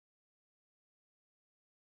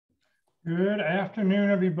Good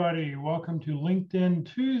afternoon, everybody. Welcome to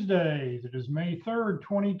LinkedIn Tuesdays. It is May 3rd,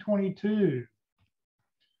 2022.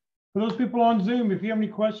 For those people on Zoom, if you have any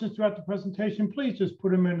questions throughout the presentation, please just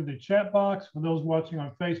put them into the chat box. For those watching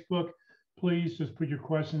on Facebook, please just put your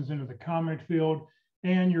questions into the comment field.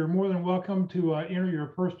 And you're more than welcome to enter your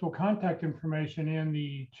personal contact information in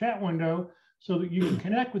the chat window so that you can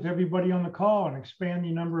connect with everybody on the call and expand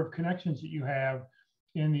the number of connections that you have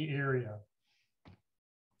in the area.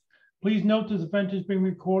 Please note this event is being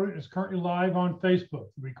recorded. It's currently live on Facebook.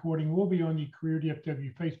 The recording will be on the Career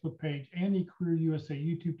DFW Facebook page and the Career USA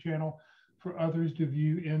YouTube channel for others to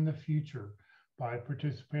view in the future. By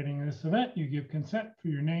participating in this event, you give consent for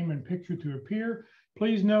your name and picture to appear.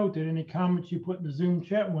 Please note that any comments you put in the Zoom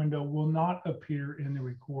chat window will not appear in the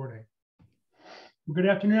recording. Well, good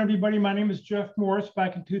afternoon, everybody. My name is Jeff Morris.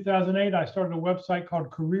 Back in 2008, I started a website called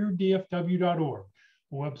careerdfw.org.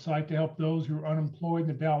 A website to help those who are unemployed in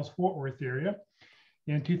the Dallas-Fort Worth area.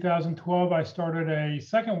 In 2012, I started a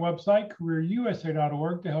second website,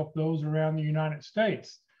 careerusa.org, to help those around the United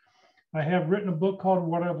States. I have written a book called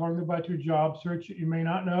What I've Learned About Your Job Search That You May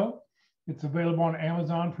Not Know. It's available on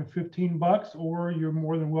Amazon for 15 bucks, or you're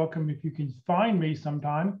more than welcome if you can find me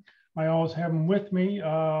sometime. I always have them with me.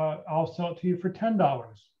 I'll sell it to you for $10.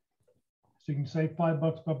 So you can save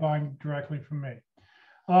 $5 by buying directly from me.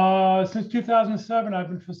 Since 2007, I've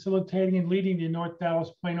been facilitating and leading the North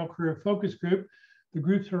Dallas Plano Career Focus Group. The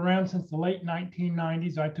group's been around since the late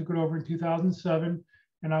 1990s. I took it over in 2007,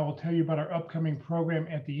 and I will tell you about our upcoming program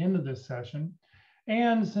at the end of this session.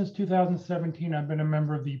 And since 2017, I've been a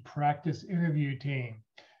member of the practice interview team.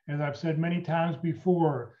 As I've said many times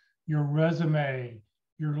before, your resume,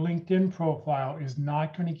 your LinkedIn profile is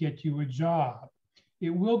not going to get you a job.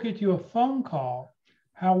 It will get you a phone call.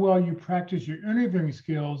 How well you practice your interviewing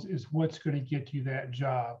skills is what's going to get you that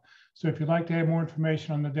job. So if you'd like to have more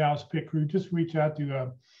information on the Dallas Pit Crew, just reach out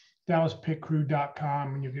to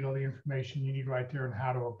dallaspitcrew.com and you'll get all the information you need right there on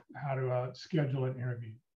how to schedule an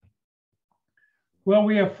interview. Well,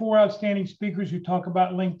 we have 4 outstanding speakers who talk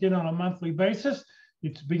about LinkedIn on a monthly basis.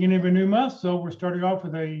 It's the beginning of a new month, so we're starting off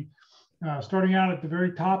with starting out at the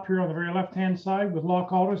very top here on the very left-hand side with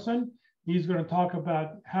Locke Alderson. He's going to talk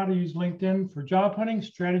about how to use LinkedIn for job hunting,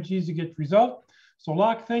 strategies to get results. So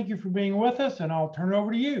Locke, thank you for being with us, and I'll turn it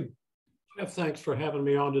over to you. Jeff, thanks for having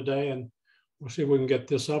me on today, and we'll see if we can get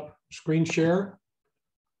this up. Screen share.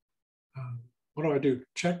 What do I do?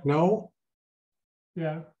 Check no?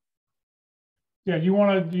 Yeah. Yeah, you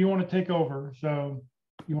want to take over, so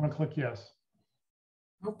you want to click yes.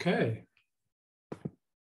 Okay.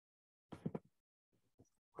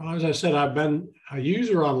 Well, as I said, I've been a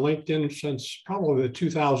user on LinkedIn since probably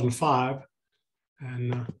 2005.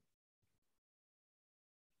 And there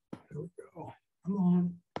we go. Come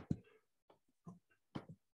on.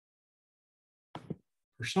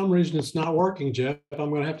 For some reason, it's not working, Jeff. I'm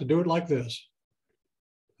going to have to do it like this.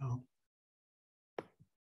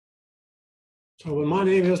 So my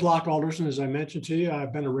name is Locke Alderson, as I mentioned to you.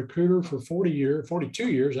 I've been a recruiter for 42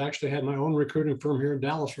 years. I actually had my own recruiting firm here in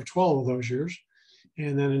Dallas for 12 of those years.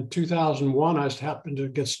 And then in 2001, I happened to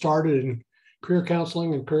get started in career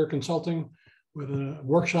counseling and career consulting with a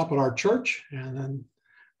workshop at our church. And then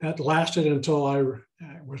that lasted until I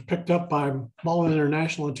was picked up by Mullen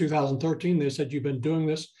International in 2013. They said, you've been doing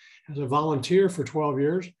this as a volunteer for 12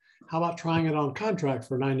 years. How about trying it on contract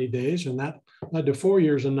for 90 days? And that led to 4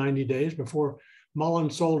 years and 90 days before Mullen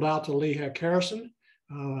sold out to Lee Heck Harrison.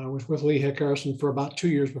 I was with Lee Heck Harrison for about 2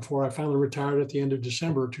 years before I finally retired at the end of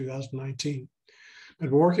December 2019. I've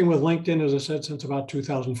been working with LinkedIn, as I said, since about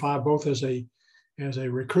 2005, both as a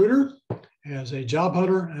recruiter, as a job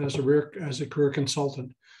hunter, and as a career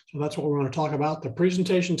consultant. So that's what we're going to talk about. The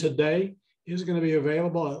presentation today is going to be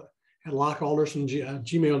available at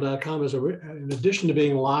lockealderson@gmail.com in addition to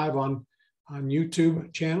being live on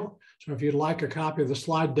YouTube channel. So if you'd like a copy of the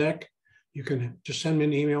slide deck, you can just send me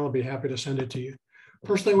an email. I'll be happy to send it to you.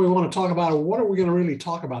 First thing we want to talk about, what are we going to really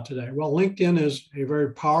talk about today? Well, LinkedIn is a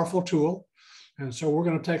very powerful tool. And so we're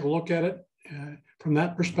going to take a look at it from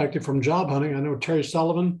that perspective, from job hunting. I know Terry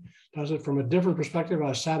Sullivan does it from a different perspective.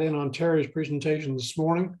 I sat in on Terry's presentation this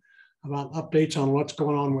morning about updates on what's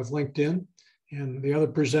going on with LinkedIn. And the other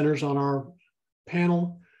presenters on our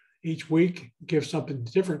panel each week give something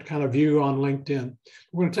different kind of view on LinkedIn.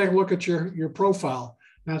 We're going to take a look at your profile.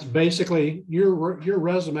 That's basically your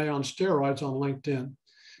resume on steroids on LinkedIn.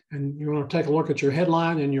 And you want to take a look at your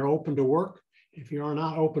headline and you're open to work. If you are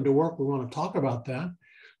not open to work, we want to talk about that.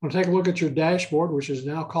 We'll take a look at your dashboard, which is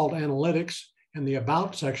now called Analytics, and the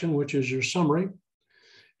About section, which is your summary.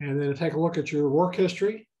 And then take a look at your work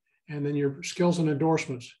history, and then your skills and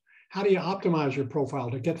endorsements. How do you optimize your profile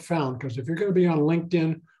to get found? Because if you're going to be on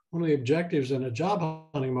LinkedIn, one of the objectives in a job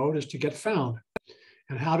hunting mode is to get found.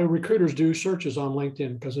 And how do recruiters do searches on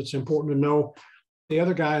LinkedIn? Because it's important to know what the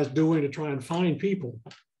other guy is doing to try and find people.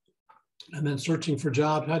 And then searching for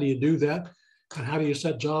jobs, how do you do that? And how do you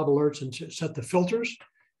set job alerts and set the filters?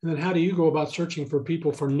 And then how do you go about searching for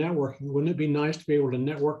people for networking? Wouldn't it be nice to be able to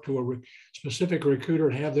network to a specific recruiter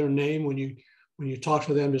and have their name when you talk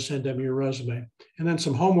to them to send them your resume? And then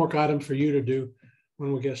some homework items for you to do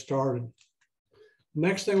when we get started.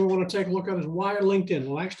 Next thing we want to take a look at is why LinkedIn.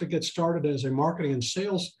 We'll actually get started as a marketing and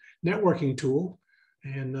sales networking tool,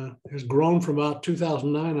 and has grown from about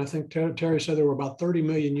 2009. I think Terry said there were about 30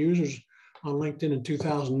 million users on LinkedIn in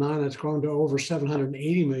 2009. It's grown to over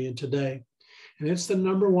 780 million today. And it's the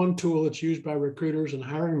 #1 tool that's used by recruiters and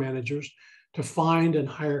hiring managers to find and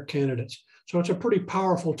hire candidates. So it's a pretty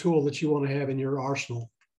powerful tool that you want to have in your arsenal.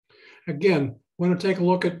 Again, we're going to take a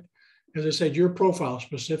look at, as I said, your profile,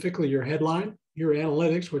 specifically your headline, your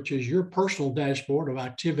analytics, which is your personal dashboard of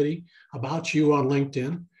activity about you on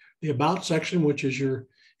LinkedIn, the about section, which is your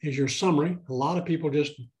summary. A lot of people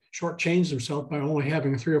just shortchange themselves by only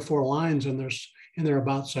having 3 or 4 lines in their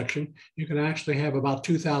about section. You can actually have about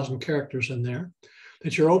 2,000 characters in there.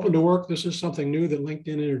 That you're open to work. This is something new that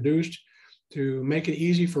LinkedIn introduced to make it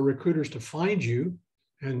easy for recruiters to find you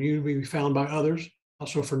and you to be found by others,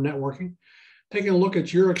 also for networking. Taking a look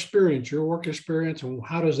at your experience, your work experience, and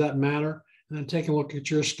how does that matter? And then taking a look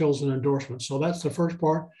at your skills and endorsements. So that's the first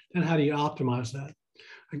part. Then how do you optimize that?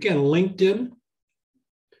 Again, LinkedIn.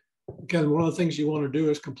 Again, one of the things you want to do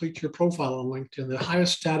is complete your profile on LinkedIn. The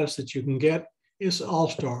highest status that you can get is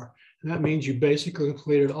All-Star. And that means you basically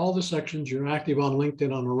completed all the sections. You're active on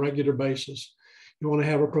LinkedIn on a regular basis. You want to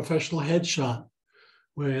have a professional headshot,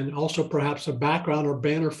 and also perhaps a background or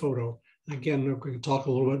banner photo. Again, we can talk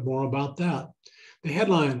a little bit more about that. The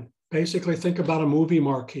headline, basically think about a movie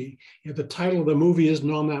marquee. If the title of the movie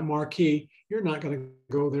isn't on that marquee, you're not going to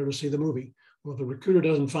go there to see the movie. Well, if the recruiter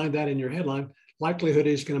doesn't find that in your headline, likelihood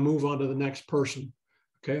is going to move on to the next person.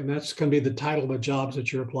 Okay, and that's going to be the title of the jobs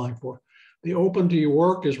that you're applying for. The open to your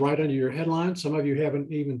work is right under your headline. Some of you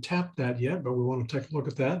haven't even tapped that yet, but we want to take a look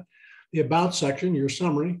at that. The about section, your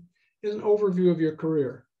summary, is an overview of your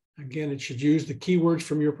career. Again, it should use the keywords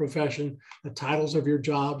from your profession, the titles of your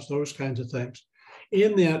jobs, those kinds of things.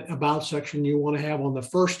 In that about section, you want to have on the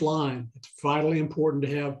first line, it's vitally important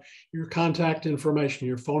to have your contact information,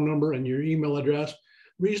 your phone number and your email address.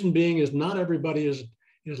 Reason being is not everybody is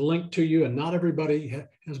linked to you, and not everybody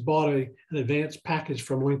has bought an advanced package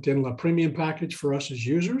from LinkedIn, a premium package for us as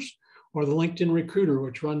users, or the LinkedIn Recruiter,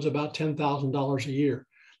 which runs about $10,000 a year.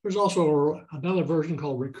 There's also another version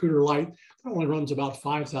called Recruiter Lite that only runs about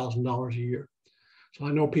 $5,000 a year. So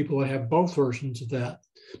I know people that have both versions of that.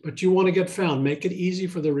 But you want to get found. Make it easy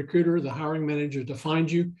for the recruiter, the hiring manager, to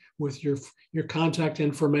find you with your contact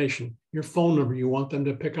information, your phone number. You want them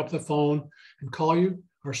to pick up the phone and call you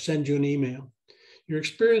or send you an email. Your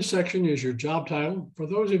experience section is your job title. For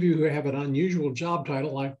those of you who have an unusual job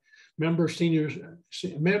title, like member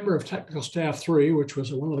of technical staff 3, which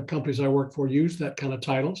was one of the companies I worked for, used that kind of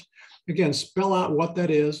titles. Again, spell out what that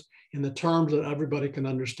is in the terms that everybody can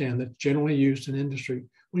understand, that's generally used in industry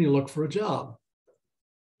when you look for a job.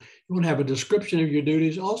 You want to have a description of your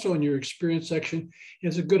duties. Also in your experience section,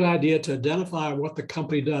 it's a good idea to identify what the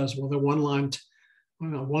company does with a one-line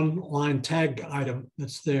tag item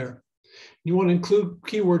that's there. You want to include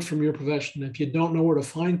keywords from your profession. If you don't know where to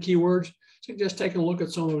find keywords, suggest taking a look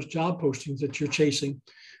at some of those job postings that you're chasing.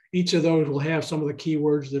 Each of those will have some of the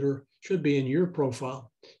keywords that should be in your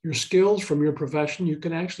profile. Your skills from your profession, you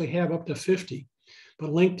can actually have up to 50. But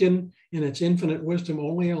LinkedIn, in its infinite wisdom,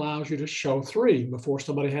 only allows you to show 3 before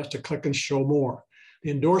somebody has to click and show more. The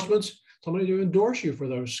endorsements, somebody to endorse you for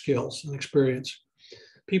those skills and experience.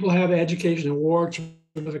 People have education, awards,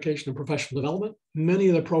 certification, and professional development. Many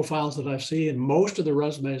of the profiles that I see and most of the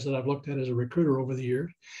resumes that I've looked at as a recruiter over the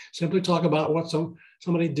years simply talk about what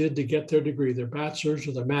somebody did to get their degree, their bachelor's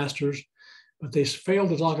or their master's, but they fail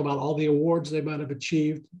to talk about all the awards they might have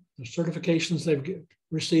achieved, the certifications they've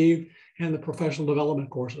received, and the professional development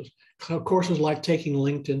courses. Courses like taking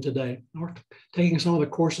LinkedIn Today, or taking some of the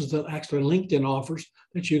courses that actually LinkedIn offers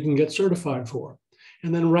that you can get certified for.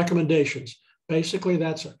 And then recommendations. Basically,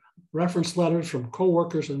 that's reference letters from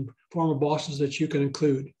coworkers and former bosses that you can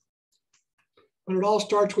include. But it all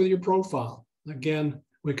starts with your profile. Again,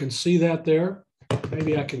 we can see that there.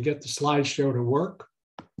 Maybe I can get the slideshow to work.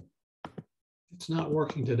 It's not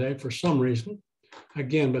working today for some reason.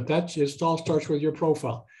 Again, but it all starts with your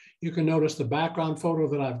profile. You can notice the background photo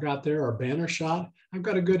that I've got there, or banner shot. I've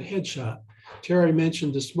got a good headshot. Terry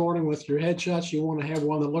mentioned this morning with your headshots, you want to have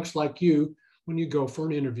one that looks like you when you go for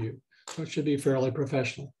an interview. So it should be fairly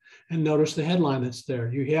professional. And notice the headline that's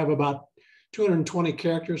there. You have about 220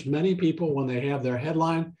 characters. Many people, when they have their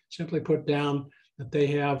headline, simply put down that they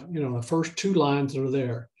have, the first 2 lines that are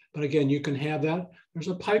there. But again, you can have that. There's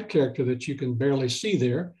a pipe character that you can barely see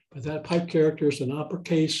there, but that pipe character is an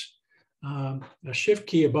uppercase, a shift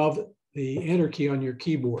key above the enter key on your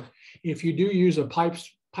keyboard. If you do use a pipe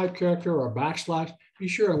character or a backslash, be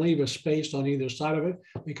sure and leave a space on either side of it,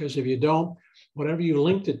 because if you don't, whatever you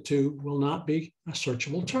linked it to will not be a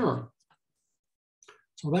searchable term.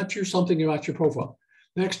 So that's something about your profile.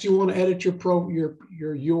 Next, you want to edit your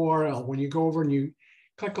URL. When you go over and you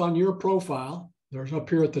click on your profile, there's up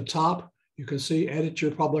here at the top, you can see edit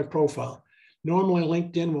your public profile. Normally,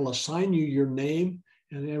 LinkedIn will assign you your name,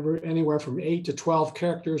 and anywhere from 8 to 12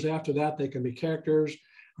 characters after that. They can be characters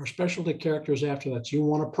or specialty characters after that. So you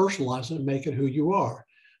want to personalize it and make it who you are.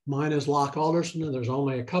 Mine is Locke Alderson, and there's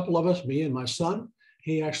only a couple of us, me and my son.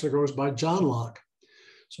 He actually goes by John Locke.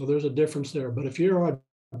 So there's a difference there. But if you're a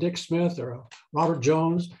Dick Smith or a Robert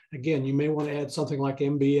Jones, again, you may want to add something like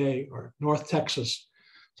MBA or North Texas,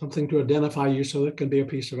 something to identify you so it can be a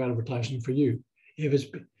piece of advertising for you. If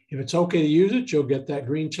it's okay to use it, you'll get that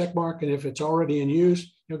green check mark. And if it's already in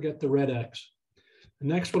use, you'll get the red X. The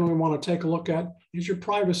next one we want to take a look at is your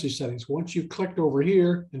privacy settings. Once you've clicked over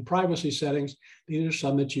here in privacy settings, these are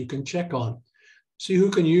some that you can check on. See who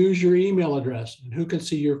can use your email address and who can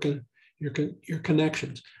see your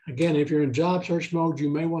connections. Again, if you're in job search mode, you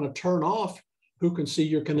may want to turn off who can see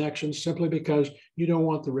your connections, simply because you don't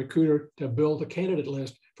want the recruiter to build a candidate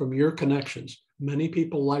list from your connections. Many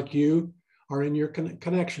people like you are in your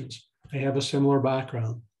connections. They have a similar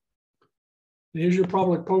background. Here's your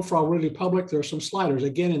public profile, really public. There are some sliders.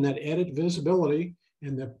 Again, in that edit visibility,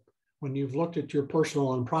 when you've looked at your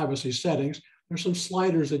personal and privacy settings, there's some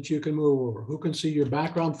sliders that you can move over. Who can see your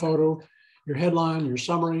background photo, your headline, your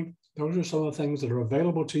summary. Those are some of the things that are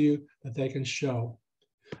available to you that they can show.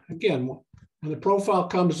 Again, when the profile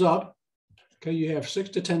comes up, okay, you have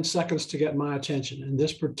 6 to 10 seconds to get my attention. In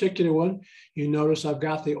this particular one, you notice I've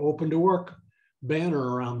got the open to work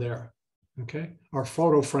banner around there. Okay, or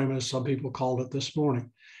photo frame, as some people called it this morning.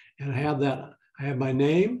 And I have my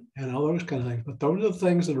name and all those kind of things. But those are the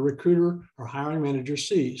things that a recruiter or hiring manager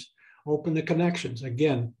sees. Open the connections.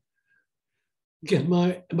 Again,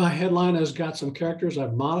 my headline has got some characters.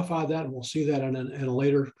 I've modified that, and we'll see that in a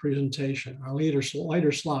later presentation, or later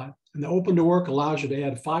slide. And the open to work allows you to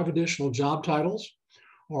add 5 additional job titles,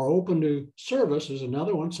 or open to service is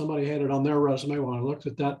another one. Somebody had it on their resume when I looked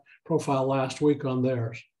at that profile last week on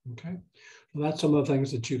theirs. Okay, so that's some of the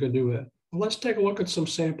things that you can do with it. Well, let's take a look at some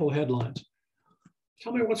sample headlines.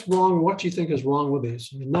 Tell me what's wrong, what you think is wrong with these.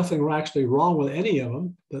 There's nothing actually wrong with any of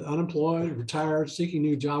them. The unemployed, retired, seeking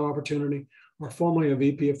new job opportunity, or formerly a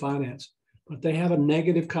VP of finance. But they have a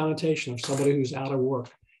negative connotation of somebody who's out of work.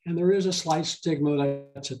 And there is a slight stigma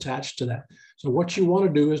that's attached to that. So what you want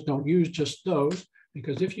to do is don't use just those,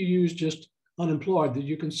 because if you use just unemployed, that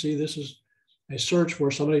you can see this is a search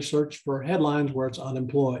where somebody searched for headlines where it's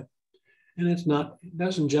unemployed. And it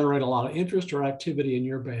doesn't generate a lot of interest or activity in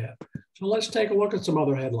your behalf. So let's take a look at some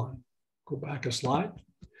other headline. Go back a slide.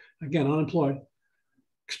 Again, unemployed.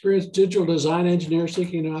 Experienced digital design engineer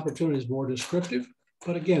seeking new opportunities, more descriptive,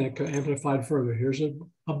 but again, it amplified further. Here's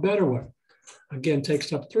a better one. Again,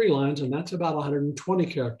 takes up 3 lines, and that's about 120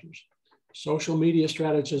 characters. Social media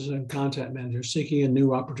strategist and content manager seeking a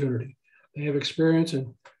new opportunity. They have experience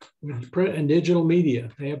with print and digital media.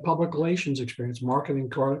 They have public relations experience, marketing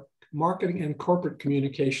and corporate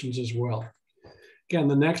communications as well. Again,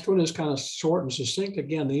 the next one is kind of short and succinct.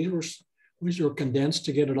 Again, these were condensed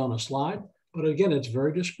to get it on a slide, but again, it's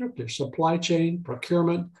very descriptive. Supply chain,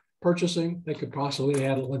 procurement, purchasing. They could possibly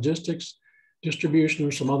add logistics, distribution,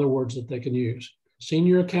 or some other words that they can use.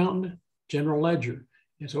 Senior accountant, general ledger.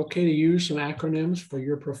 It's okay to use some acronyms for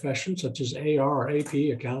your profession, such as AR or AP,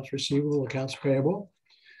 accounts receivable, accounts payable,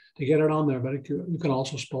 to get it on there, but you can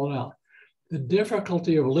also spell it out. The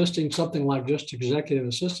difficulty of listing something like just executive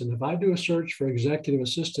assistant, if I do a search for executive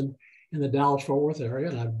assistant in the Dallas-Fort Worth area,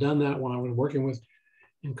 and I've done that when I was working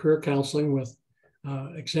in career counseling with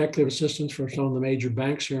executive assistants for some of the major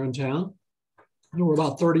banks here in town, there were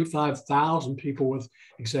about 35,000 people with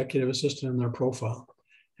executive assistant in their profile.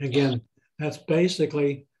 Again, that's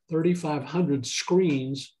basically 3,500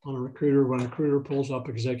 screens on a recruiter when a recruiter pulls up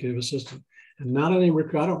executive assistant. And I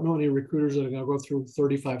don't know any recruiters that are going to go through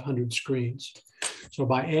 3,500 screens. So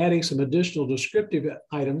by adding some additional descriptive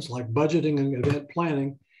items like budgeting and event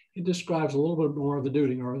planning, it describes a little bit more of the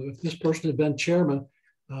duty. Or if this person had been chairman,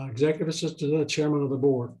 executive assistant to the chairman of the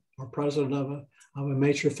board, or president of a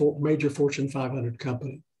major Fortune 500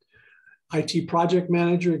 company. IT project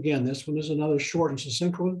manager, again, this one is another short and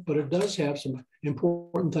succinct one, but it does have some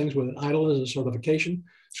important things with it. ITIL is a certification.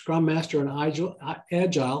 Scrum Master and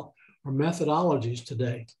Agile are methodologies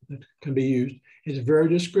today that can be used. It's very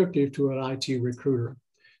descriptive to an IT recruiter.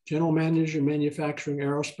 General manager, manufacturing,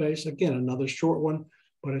 aerospace, again, another short one,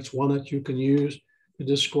 but it's one that you can use to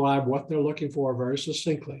describe what they're looking for very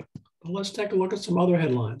succinctly. But let's take a look at some other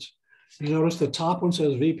headlines. You notice the top one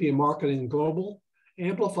says VP of Marketing and Global.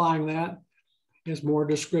 Amplifying that is more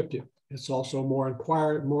descriptive. It's also more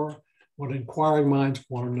what inquiring minds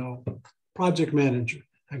want to know. Project manager.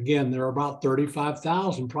 Again, there are about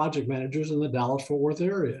 35,000 project managers in the Dallas-Fort Worth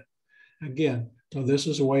area. Again, so this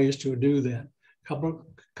is ways to do that.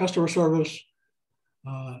 Customer service,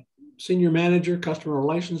 senior manager, customer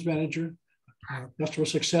relations manager, customer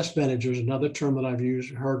success manager is another term that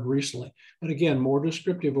I've heard recently. But again, more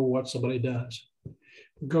descriptive of what somebody does.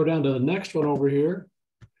 Go down to the next one over here.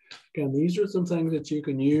 Again, these are some things that you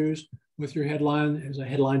can use with your headline as a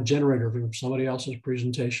headline generator from somebody else's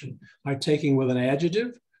presentation by taking with an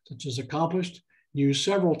adjective, such as accomplished, use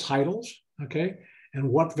several titles, okay? And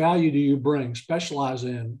what value do you bring, specialize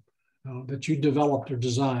in, that you developed or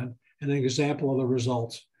designed, and an example of the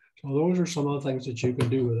results. So those are some of the things that you can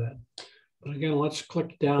do with that. But again, let's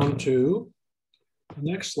click down to the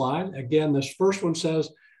next slide. Again, this first one says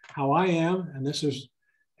how I am, and this is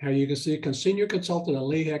how you can see senior consultant at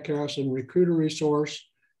Lee Heck Harrison, recruiter resource,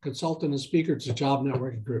 consultant and speaker to job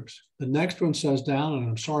networking groups. The next one says down, and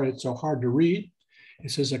I'm sorry it's so hard to read, it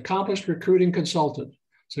says accomplished recruiting consultant,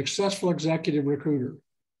 successful executive recruiter,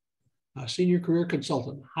 senior career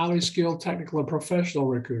consultant, highly skilled technical and professional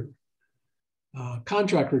recruiter,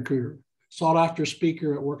 contract recruiter, sought after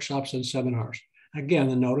speaker at workshops and seminars. Again,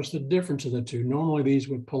 and notice the difference of the two. Normally these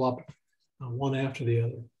would pull up one after the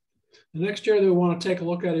other. The next area that we want to take a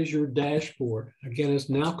look at is your dashboard. Again, it's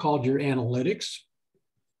now called your analytics.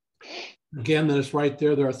 Again, that is right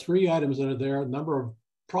there. There are 3 items that are there: number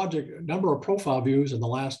of profile views in the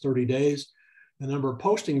last 30 days, the number of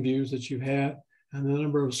posting views that you've had, and the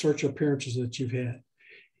number of search appearances that you've had.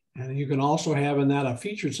 And you can also have in that a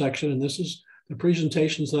featured section, and this is the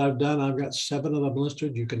presentations that I've done. I've got 7 of them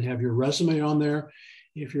listed. You can have your resume on there.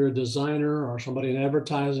 If you're a designer or somebody in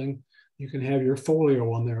advertising, you can have your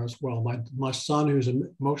folio on there as well. My son, who's a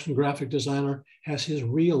motion graphic designer, has his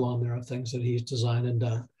reel on there of things that he's designed and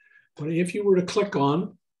done. But if you were to click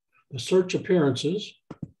on the search appearances,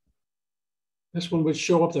 this one would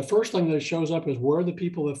show up. The first thing that shows up is where the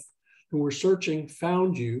people who were searching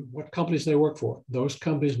found you, what companies they work for. Those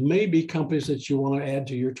companies may be companies that you want to add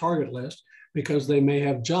to your target list because they may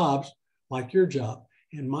have jobs like your job.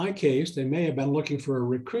 In my case, they may have been looking for a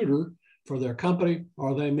recruiter for their company,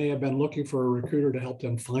 or they may have been looking for a recruiter to help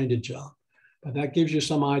them find a job. But that gives you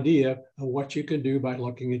some idea of what you can do by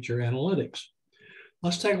looking at your analytics.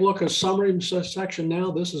 Let's take a look at summary section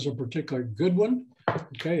now. This is a particularly good one.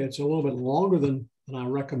 Okay, it's a little bit longer than I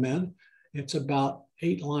recommend. It's about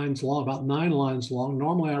 8 lines long, about 9 lines long.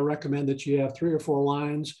 Normally, I recommend that you have 3 or 4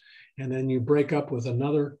 lines, and then you break up with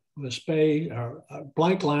another, with a space or a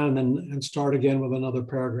blank line, and start again with another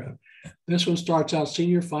paragraph. This one starts out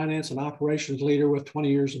senior finance and operations leader with 20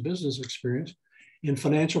 years of business experience in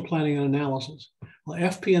financial planning and analysis. Well,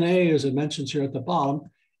 FP&A, as it mentions here at the bottom,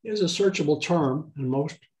 is a searchable term, and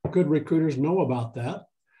most good recruiters know about that.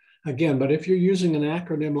 Again, but if you're using an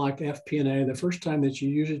acronym like FP&A, the first time that you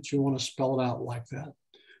use it, you want to spell it out like that.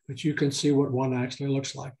 But you can see what one actually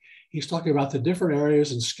looks like. He's talking about the different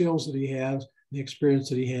areas and skills that he has, the experience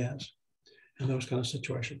that he has, and those kind of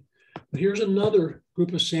situations. But here's another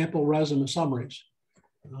group of sample resume summaries.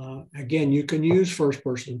 Again, you can use first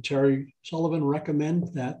person. Terry Sullivan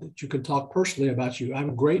recommends that you can talk personally about you.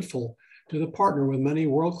 I'm grateful to the partner with many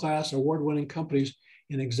world-class award-winning companies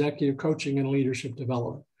in executive coaching and leadership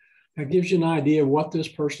development. That gives you an idea of what this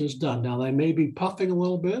person has done. Now, they may be puffing a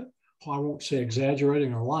little bit. I won't say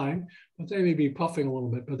exaggerating or lying, but they may be puffing a little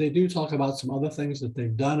bit. But they do talk about some other things that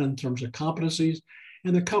they've done in terms of competencies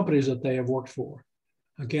and the companies that they have worked for.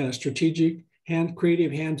 Again, a strategic,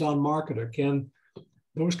 creative, hands-on marketer. Again,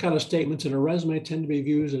 those kind of statements in a resume tend to be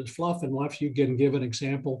viewed as fluff unless you can give an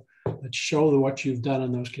example that show what you've done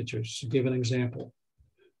in those cases. So give an example.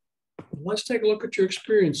 Let's take a look at your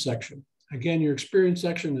experience section. Again, your experience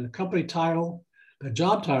section, the company title, the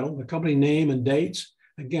job title, the company name and dates.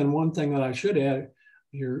 Again, one thing that I should add,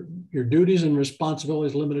 your duties and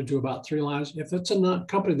responsibilities limited to about 3 lines. If it's a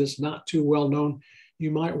company that's not too well known,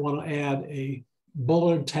 you might want to add a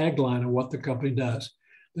bulleted tagline of what the company does.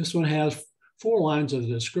 This one has 4 lines of the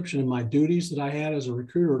description of my duties that I had as a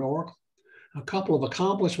recruiter at Oracle. a couple of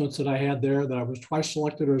accomplishments that I had there, that I was twice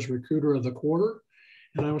selected as recruiter of the quarter,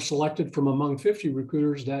 and I was selected from among 50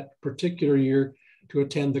 recruiters that particular year to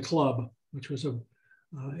attend the club, which was a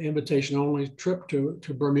invitation-only trip to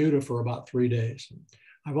Bermuda for about 3 days.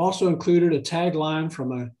 I've also included a tagline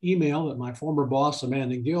from an email that my former boss,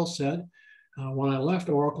 Amanda Gill, said when I left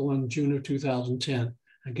Oracle in June of 2010.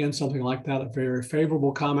 Again, something like that, a very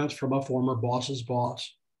favorable comments from a former boss's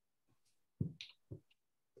boss.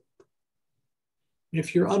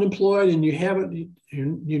 If you're unemployed and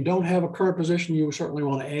you don't have a current position, you certainly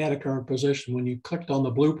want to add a current position. When you clicked on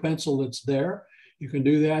the blue pencil that's there, you can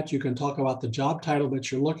do that. You can talk about the job title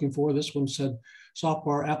that you're looking for. This one said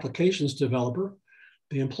software applications developer.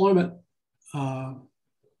 The employment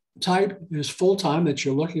type is full-time that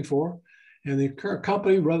you're looking for. And the current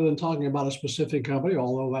company, rather than talking about a specific company,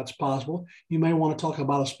 although that's possible, you may want to talk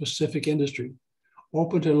about a specific industry.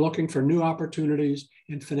 Open to looking for new opportunities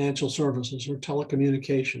in financial services or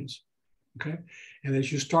telecommunications, okay? And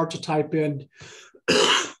as you start to type in,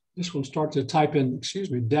 this one starts to type in,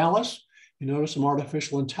 Dallas, you notice some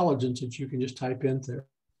artificial intelligence that you can just type in there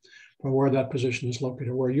for where that position is located,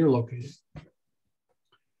 or where you're located.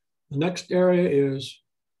 The next area is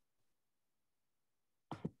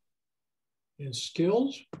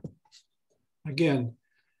skills. Again,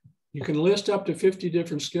 you can list up to 50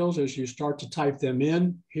 different skills as you start to type them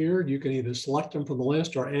in here. You can either select them from the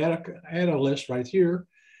list or add a list right here.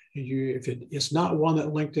 If it's not one that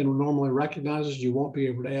LinkedIn normally recognizes, you won't be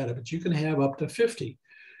able to add it, but you can have up to 50.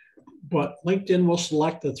 But LinkedIn will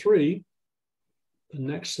select the 3. The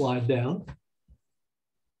next slide down.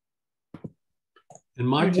 In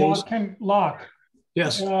my case, Locke.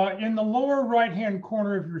 Yes. In the lower right-hand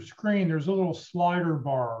corner of your screen, there's a little slider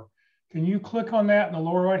bar. Can you click on that in the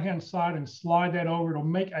lower right-hand side and slide that over? It'll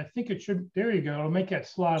make, I think it should, there you go. It'll make that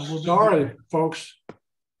slide a little bit. Sorry, folks.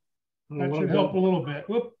 That should help a little bit.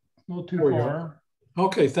 Whoop, a little too far.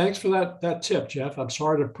 Okay, thanks for that tip, Jeff. I'm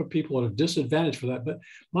sorry to put people at a disadvantage for that, but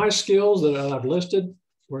my skills that I've listed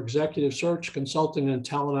were executive search, consulting, and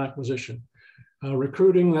talent acquisition.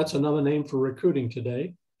 Recruiting, that's another name for recruiting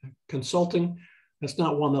today. Consulting, that's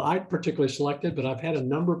not one that I particularly selected, but I've had a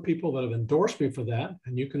number of people that have endorsed me for that,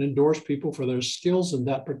 and you can endorse people for their skills in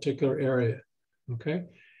that particular area, okay?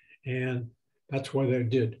 And that's why they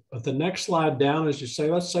did. But the next slide down is you say,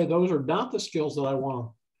 let's say those are not the skills that I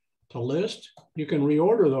want to list. You can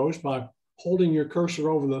reorder those by holding your cursor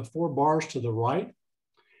over the 4 bars to the right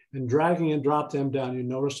and dragging and drop them down. You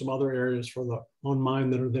notice some other areas on mine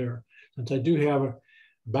that are there. Since I do have a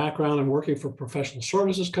background in working for a professional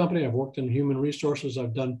services company, I've worked in human resources,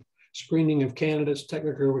 I've done screening of candidates,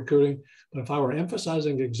 technical recruiting, but if I were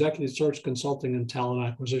emphasizing executive search, consulting, and talent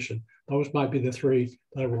acquisition, those might be the 3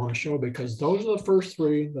 that I want to show, because those are the first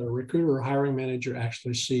 3 that a recruiter or hiring manager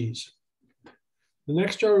actually sees. The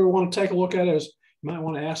next area we want to take a look at is, you might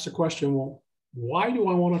want to ask the question, well, why do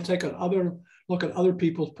I want to take another look at other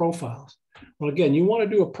people's profiles? Well, again, you want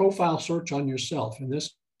to do a profile search on yourself. In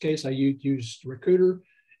this case, I used recruiter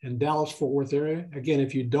in Dallas-Fort Worth area. Again,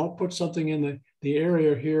 if you don't put something in the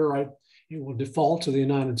area here, it will default to the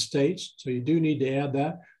United States. So you do need to add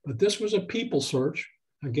that. But this was a people search.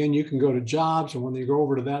 Again, you can go to jobs, and when you go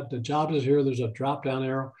over to that, the jobs is here. There's a drop-down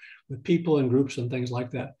arrow with people and groups and things like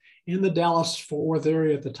that. In the Dallas-Fort Worth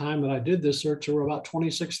area at the time that I did this search, there were about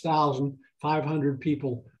 26,500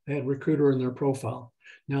 people that had recruiter in their profile.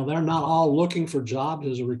 Now, they're not all looking for jobs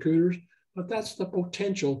as recruiters, but that's the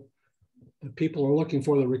potential that people are looking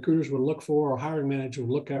for, that recruiters would look for, or hiring manager would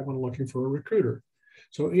look at when looking for a recruiter.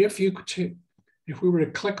 So if we were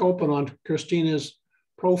to click open on Christina's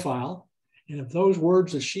profile, and if those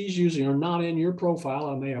words that she's using are not in your profile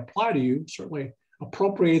and they apply to you, certainly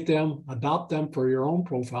appropriate them, adopt them for your own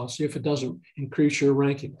profile, see if it doesn't increase your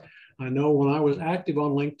ranking. I know when I was active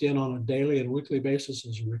on LinkedIn on a daily and weekly basis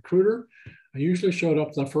as a recruiter, I usually showed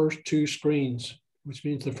up the first 2 screens, which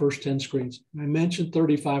means the first 10 screens. I mentioned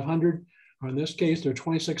 3,500, or in this case, they're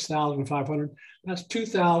 26,500. That's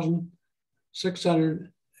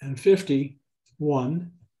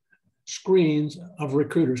 2,651 screens of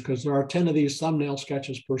recruiters, because there are 10 of these thumbnail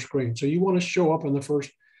sketches per screen. So you want to show up in the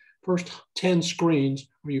first 10 screens,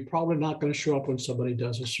 or you're probably not going to show up when somebody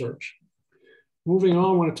does a search. Moving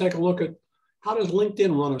on, I want to take a look at how does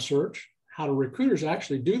LinkedIn run a search, how do recruiters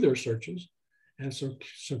actually do their searches, and some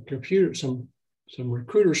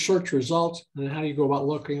recruiter search results, and how do you go about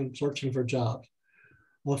looking and searching for jobs.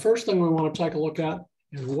 Well, the first thing we want to take a look at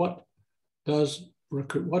is what does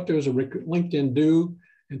LinkedIn do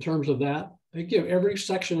in terms of that? They give every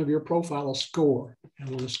section of your profile a score, and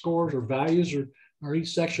when the scores or values or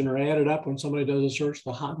each section are added up when somebody does a search,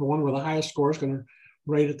 the one with the highest score is going to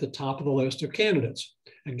right at the top of the list of candidates.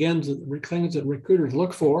 Again, the things that recruiters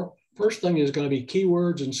look for, first thing is going to be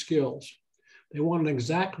keywords and skills. They want an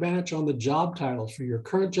exact match on the job titles for your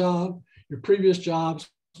current job, your previous jobs,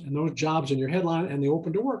 and those jobs in your headline and the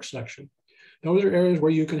open to work section. Those are areas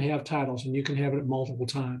where you can have titles and you can have it multiple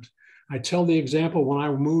times. I tell the example when I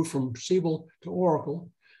moved from Siebel to Oracle,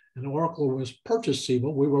 and Oracle was purchased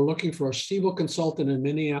Siebel, we were looking for a Siebel consultant in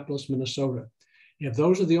Minneapolis, Minnesota. If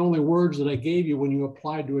those are the only words that I gave you when you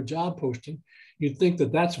applied to a job posting, you'd think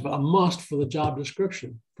that that's a must for the job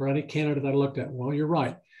description for any candidate I looked at. Well, you're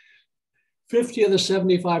right. 50 of the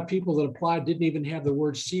 75 people that applied didn't even have the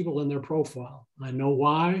word Siebel in their profile. I know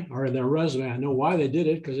why, or in their resume. I know why they did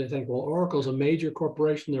it, because they think, well, Oracle's a major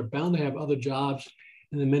corporation. They're bound to have other jobs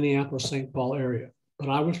in the Minneapolis-St. Paul area. But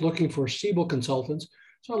I was looking for Siebel consultants,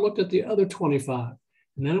 so I looked at the other 25.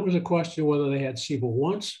 And then it was a question whether they had Siebel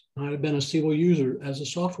once, might have been a Siebel user as a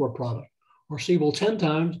software product, or Siebel 10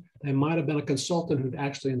 times, they might have been a consultant who'd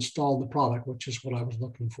actually installed the product, which is what I was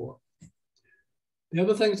looking for. The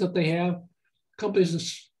other things that they have,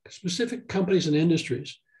 companies, specific companies and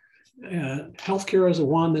industries. Healthcare is the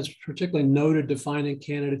one that's particularly noted to finding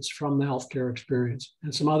candidates from the healthcare experience,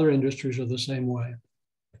 and some other industries are the same way.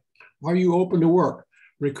 Are you open to work?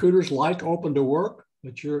 Recruiters like open to work,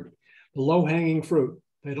 but you're the low-hanging fruit.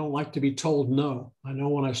 They don't like to be told no. I know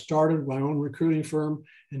when I started my own recruiting firm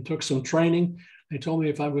and took some training, they told me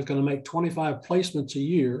if I was going to make 25 placements a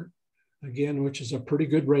year, again, which is a pretty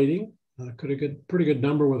good rating, pretty good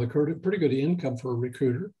number with a pretty good income for a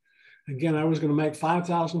recruiter. Again, I was going to make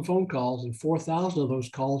 5,000 phone calls, and 4,000 of those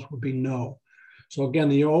calls would be no. So again,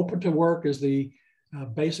 the open to work is the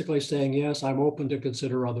basically saying, yes, I'm open to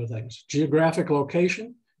consider other things. Geographic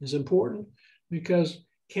location is important because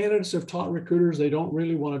candidates have taught recruiters they don't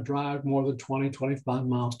really want to drive more than 20, 25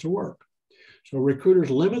 miles to work. So recruiters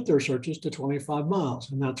limit their searches to 25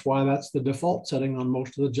 miles, and that's why that's the default setting on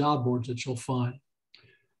most of the job boards that you'll find.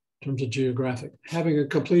 In terms of geographic. Having a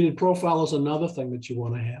completed profile is another thing that you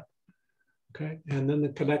want to have, okay? And then the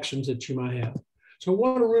connections that you might have. So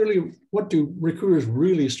what do recruiters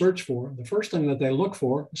really search for? The first thing that they look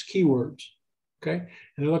for is keywords, okay?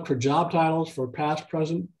 And they look for job titles for past,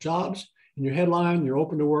 present jobs in your headline, your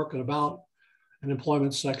open to work and about, and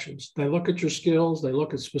employment sections. They look at your skills, they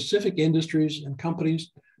look at specific industries and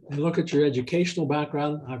companies, they look at your educational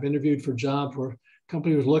background. I've interviewed for jobs where a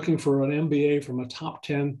company was looking for an MBA from a top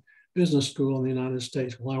 10 business school in the United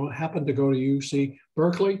States. Well, I happened to go to UC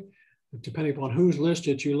Berkeley. Depending upon whose list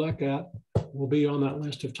that you look at, will be on that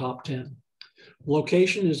list of top 10.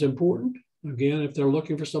 Location is important. Again, if they're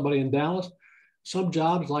looking for somebody in Dallas, some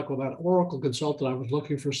jobs, like with that Oracle consultant, I was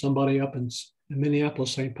looking for somebody up in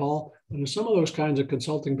Minneapolis, St. Paul. But in some of those kinds of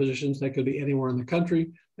consulting positions, they could be anywhere in the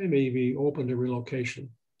country. They may be open to relocation.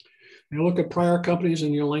 Now look at prior companies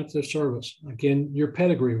and your length of service. Again, your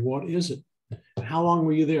pedigree, what is it? How long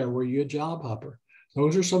were you there? Were you a job hopper?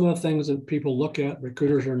 Those are some of the things that people look at.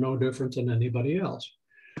 Recruiters are no different than anybody else.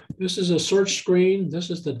 This is a search screen. This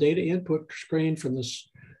is the data input screen from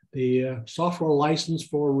the software license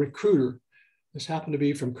for Recruiter. This happened to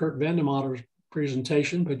be from Kurt Vandematter's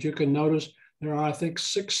presentation, but you can notice there are, I think,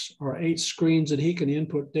 6 or 8 screens that he can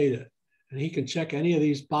input data. And he can check any of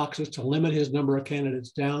these boxes to limit his number of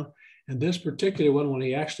candidates down. And this particular one, when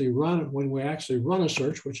we actually run a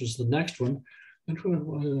search, which is the next one, it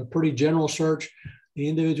was a pretty general search. The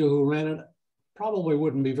individual who ran it probably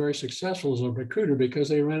wouldn't be very successful as a recruiter because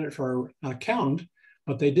they ran it for an accountant,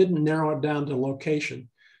 but they didn't narrow it down to location.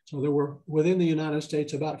 So there were, within the United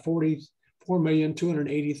States, about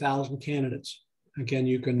 44,280,000 candidates. Again,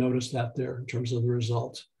 you can notice that there in terms of the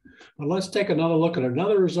results. But let's take another look at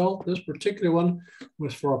another result. This particular one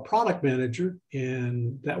was for a product manager,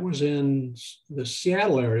 and that was in the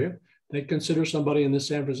Seattle area. They consider somebody in the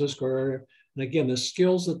San Francisco area. And again, the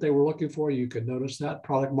skills that they were looking for, you could notice that: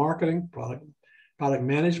 product marketing, product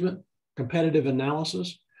management, competitive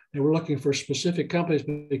analysis. They were looking for specific companies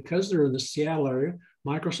because they're in the Seattle area.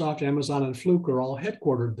 Microsoft, Amazon, and Fluke are all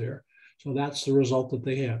headquartered there. So that's the result that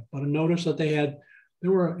they had. But notice that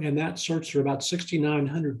there were in that search, there were about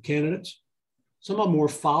 6,900 candidates. Some of them were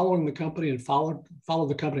following the company and followed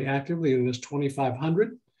the company actively. It was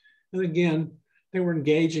 2,500. And again, they were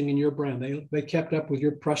engaging in your brand. They kept up with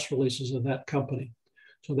your press releases of that company.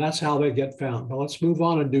 So that's how they get found. But let's move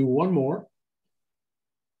on and do one more.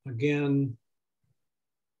 Again,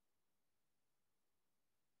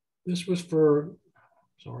 this was for,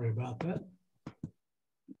 sorry about that.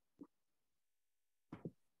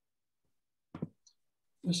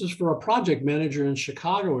 This is for a project manager in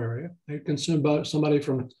Chicago area. They consider somebody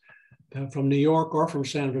from New York or from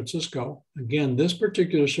San Francisco. Again, this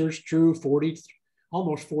particular search drew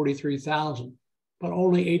almost 43,000, but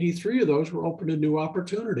only 83 of those were open to new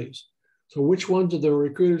opportunities. So which ones are the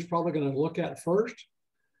recruiters probably going to look at first?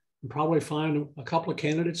 And probably find a couple of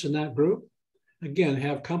candidates in that group. Again,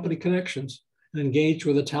 have company connections and engage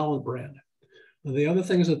with a talent brand. Now, the other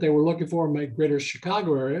things that they were looking for in the greater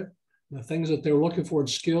Chicago area, the things that they were looking for in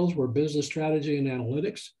skills were business strategy and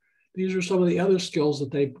analytics. These are some of the other skills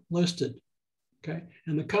that they listed, okay?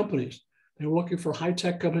 And the companies, they were looking for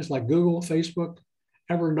high-tech companies like Google, Facebook,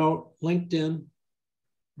 Evernote, LinkedIn,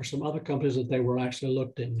 or some other companies that they were actually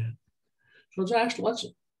looking at. So let's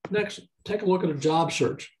next take a look at a job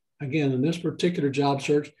search. Again, in this particular job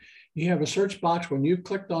search, you have a search box. When you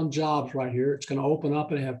clicked on jobs right here, it's going to open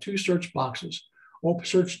up and have two search boxes.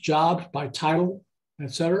 Search jobs by title,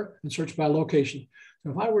 etc., and search by location.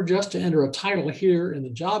 So if I were just to enter a title here in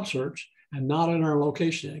the job search and not in our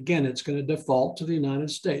location, again, it's going to default to the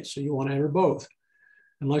United States. So you want to enter both.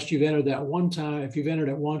 Unless you've entered that one time, if you've entered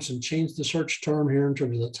it once and changed the search term here in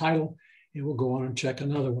terms of the title, it will go on and check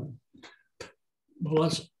another one. But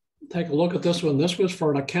let's take a look at this one. This was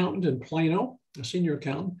for an accountant in Plano, a senior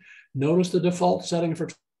accountant. Notice the default setting for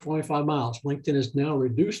 25 miles. LinkedIn has now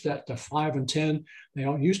reduced that to 5 and 10. They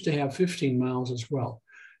all used to have 15 miles as well.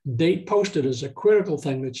 Date posted is a critical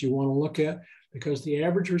thing that you want to look at because the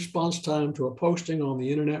average response time to a posting on the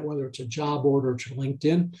internet, whether it's a job board or to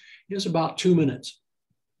LinkedIn, is about 2 minutes.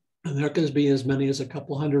 And there can be as many as a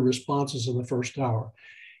couple hundred responses in the first hour.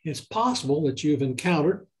 It's possible that you've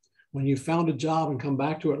encountered when you found a job and come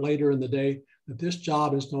back to it later in the day that this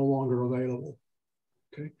job is no longer available.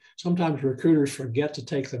 Okay. Sometimes recruiters forget to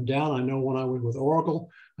take them down. I know when I was with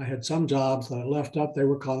Oracle, I had some jobs that I left up. They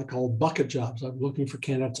were called bucket jobs. I was looking for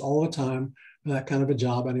candidates all the time for that kind of a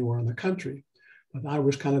job anywhere in the country. But I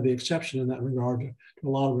was kind of the exception in that regard to a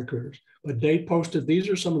lot of recruiters. But date posted, these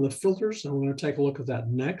are some of the filters, and we're going to take a look at that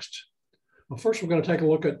next. Well, first, we're going to take a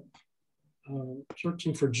look at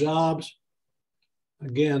searching for jobs.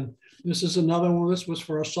 Again, this is another one. This was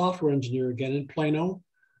for a software engineer, again, in Plano.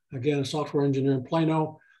 Again, a software engineer in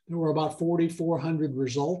Plano. There were about 4,400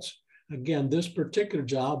 results. Again, this particular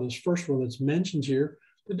job, this first one that's mentioned here,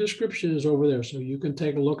 the description is over there. So you can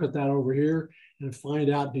take a look at that over here and find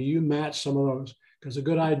out, do you match some of those? Because a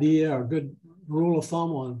good idea or a good rule of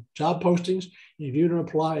thumb on job postings, if you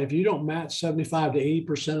don't match 75 to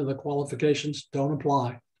 80% of the qualifications, don't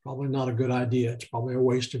apply. Probably not a good idea. It's probably a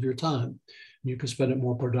waste of your time. You can spend it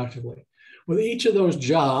more productively. With each of those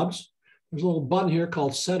jobs, there's a little button here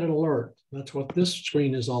called Set an Alert. That's what this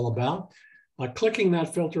screen is all about. By clicking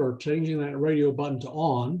that filter or changing that radio button to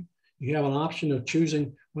on, you have an option of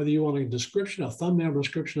choosing whether you want a description, a thumbnail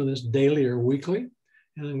description of this daily or weekly.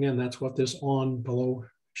 And again, that's what this on below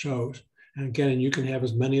shows. And again, you can have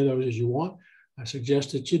as many of those as you want. I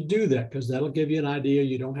suggest that you do that because that'll give you an idea.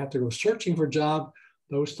 You don't have to go searching for a job.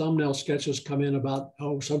 Those thumbnail sketches come in about,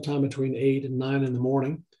 sometime between 8 and 9 in the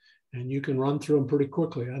morning. And you can run through them pretty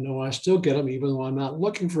quickly. I know I still get them, even though I'm not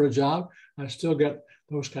looking for a job, I still get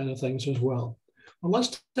those kind of things as well. Well,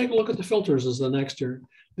 let's take a look at the filters as the next here.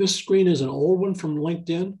 This screen is an old one from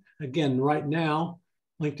LinkedIn. Again, right now,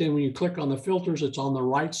 LinkedIn, when you click on the filters, it's on the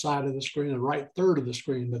right side of the screen, the right third of the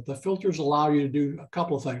screen. But the filters allow you to do a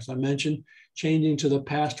couple of things. I mentioned changing to the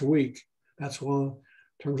past week. That's one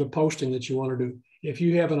in terms of posting that you want to do. If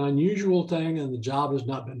you have an unusual thing and the job has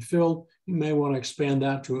not been filled, you may want to expand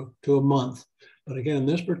that to a month. But again,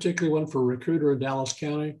 this particular one for recruiter in Dallas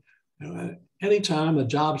County, anytime the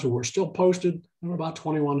jobs were still posted, there were about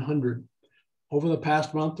 2,100. Over the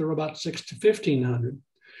past month, there were about 600 to 1,500.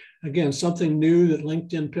 Again, something new that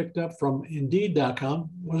LinkedIn picked up from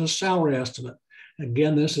Indeed.com was a salary estimate.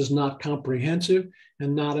 Again, this is not comprehensive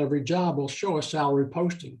and not every job will show a salary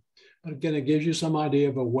posting. But again, it gives you some idea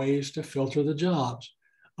of ways to filter the jobs.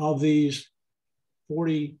 Of these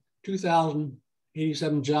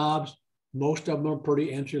 42,087 jobs, most of them are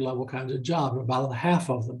pretty entry-level kinds of jobs, about half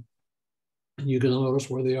of them. And you can notice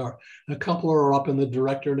where they are. A couple are up in the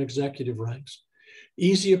director and executive ranks.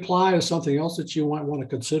 Easy Apply is something else that you might want to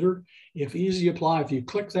consider. If Easy Apply, if you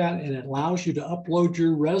click that and it allows you to upload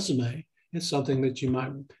your resume, it's something that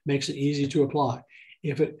makes it easy to apply.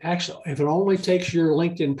 If it only takes your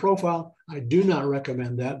LinkedIn profile, I do not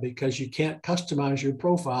recommend that because you can't customize your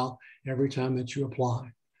profile every time that you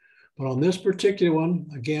apply. But on this particular one,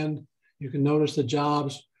 again, you can notice the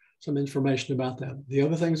jobs, some information about them. The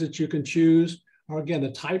other things that you can choose are, again, the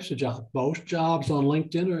types of jobs. Most jobs on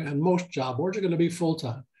LinkedIn and most job boards are going to be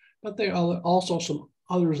full-time, but there are also some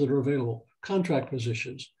others that are available. Contract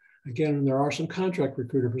positions. Again, there are some contract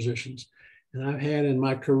recruiter positions. And I've had in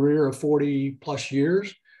my career of 40 plus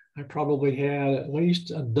years, I probably had at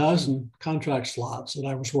least a dozen contract slots that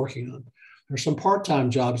I was working on. There's some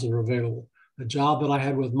part-time jobs that are available. The job that I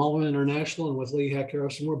had with Mullen International and with Lee Heck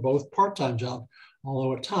Harrison were both part-time jobs,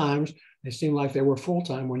 although at times they seem like they were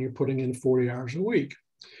full-time when you're putting in 40 hours a week.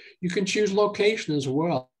 You can choose location as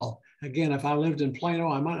well. Again, if I lived in Plano,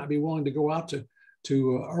 I might not be willing to go out to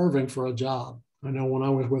Irving for a job. I know when I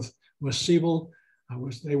was with Siebel,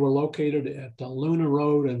 they were located at Luna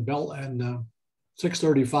Road and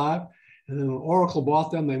 635. And then when Oracle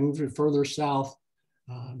bought them, they moved it further south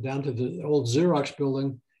down to the old Xerox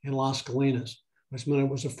building in Las Colinas, which meant it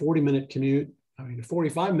was a 40-minute commute, a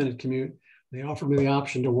 45-minute commute. They offered me the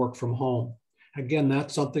option to work from home. Again,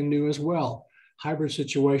 that's something new as well. Hybrid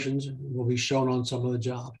situations will be shown on some of the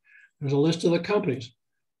jobs. There's a list of the companies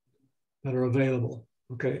that are available.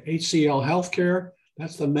 Okay, HCL Healthcare,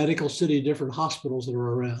 that's the medical city, different hospitals that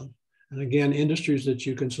are around. And again, industries that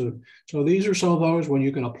you can sort of, so these are some of those when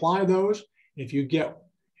you can apply those. If you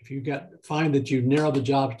find that you've narrowed the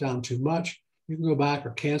jobs down too much, you can go back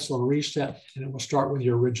or cancel and reset, and it will start with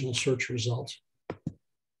your original search results.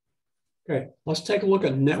 Okay, let's take a look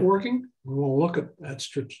at networking. We will look at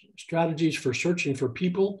strategies for searching for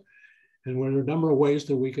people, and there are a number of ways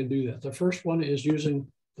that we can do that. The first one is using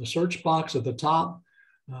the search box at the top.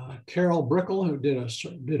 Carol Brickle, who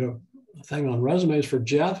did a thing on resumes for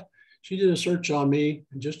Jeff, she did a search on me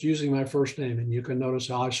and just using my first name, and you can notice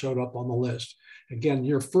how I showed up on the list. Again,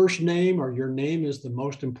 your first name or your name is the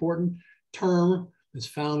most important term that's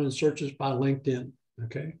found in searches by LinkedIn,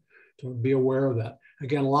 okay? So be aware of that.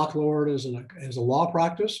 Again, Locke is a law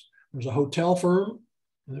practice. There's a hotel firm,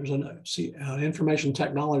 and there's an information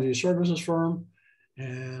technology services firm,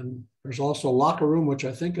 and there's also a locker room, which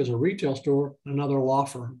I think is a retail store, another law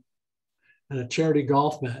firm, and a charity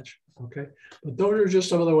golf match, okay? But those are just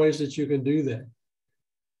some of the ways that you can do that.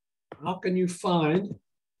 How can you find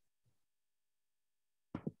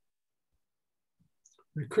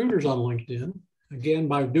recruiters on LinkedIn? Again,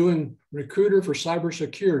 by doing recruiter for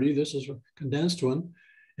cybersecurity, this is a condensed one,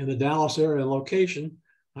 in the Dallas area location,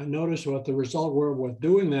 I noticed what the result were with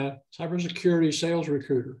doing that, cybersecurity sales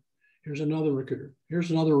recruiter. Here's another recruiter. Here's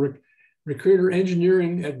another recruiter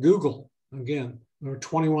engineering at Google. Again, there are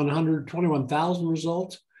 21,000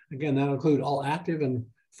 results. Again, that'll include all active and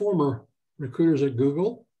former recruiters at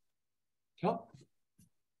Google. Yep.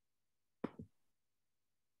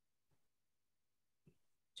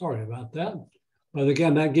 Sorry about that. But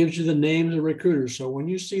again, that gives you the names of recruiters. So when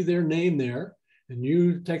you see their name there and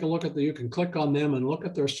you take a look at you can click on them and look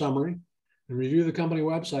at their summary and review the company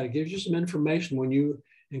website. It gives you some information when you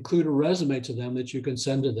include a resume to them that you can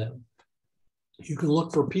send to them. You can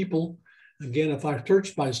look for people. Again, if I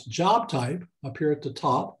search by job type up here at the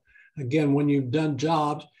top, again, when you've done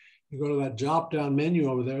jobs, you go to that drop down menu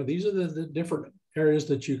over there. These are the different areas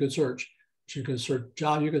that you can search. You can search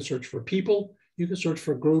job, you can search for people, you can search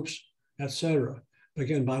for groups, etc.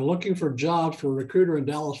 Again, by looking for jobs for a recruiter in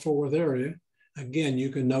Dallas-Fort Worth area, again, you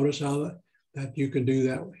can notice how that you can do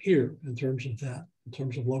that here in terms of that, in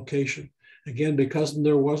terms of location. Again, because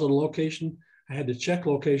there wasn't a location, I had to check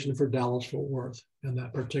location for Dallas-Fort Worth in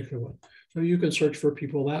that particular one. So you can search for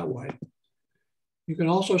people that way. You can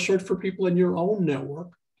also search for people in your own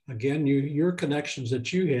network. Again, your connections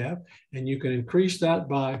that you have, and you can increase that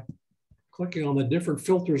by clicking on the different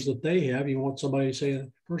filters that they have. You want somebody, say, a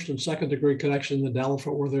first and second degree connection in the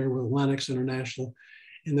Dallas-Fort Worth area with Lennox International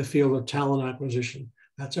in the field of talent acquisition.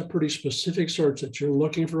 That's a pretty specific search that you're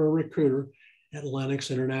looking for a recruiter at Lennox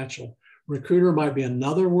International. Recruiter might be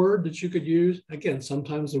another word that you could use. Again,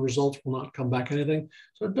 sometimes the results will not come back anything.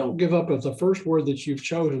 So don't give up if the first word that you've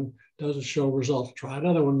chosen doesn't show results. Try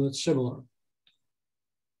another one that's similar.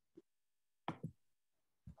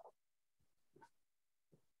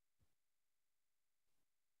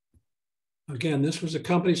 Again, this was a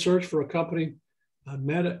company search for a company,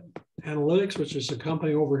 Meta Analytics, which is a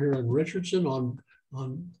company over here in Richardson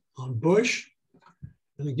on Bush.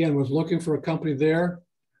 And again, was looking for a company there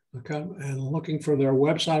and looking for their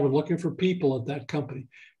website, was looking for people at that company.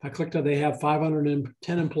 I clicked on, they have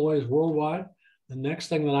 510 employees worldwide. The next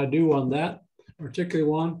thing that I do on that particular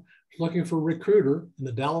one is looking for recruiter in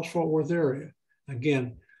the Dallas-Fort Worth area.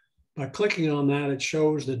 Again, by clicking on that, it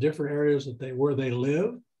shows the different areas where they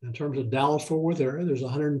live. In terms of Dallas-Fort Worth area, there's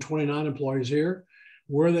 129 employees here,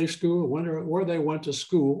 where they went to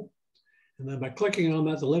school. And then by clicking on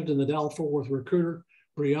that, they lived in the Dallas-Fort Worth recruiter,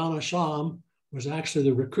 Brianna Sham was actually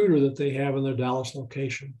the recruiter that they have in their Dallas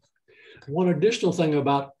location. One additional thing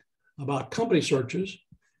about company searches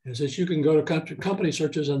is that you can go to company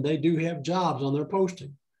searches and they do have jobs on their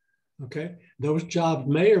posting, okay? Those jobs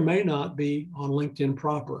may or may not be on LinkedIn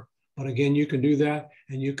proper, but again, you can do that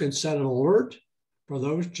and you can set an alert for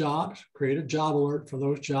those jobs, create a job alert for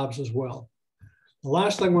those jobs as well. The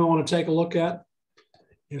last thing we want to take a look at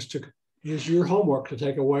is your homework to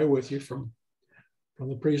take away with you from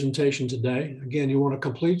the presentation today. Again, you want to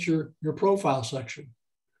complete your profile section.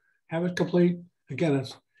 Have it complete. Again,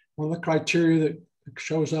 it's one of the criteria that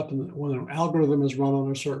shows up when an algorithm is run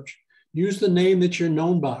on a search. Use the name that you're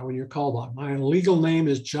known by when you're called by. My legal name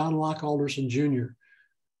is John Locke Alderson Jr.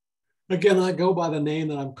 Again, I go by the name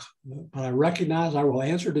that I recognize. I will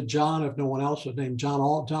answer to John if no one else is named John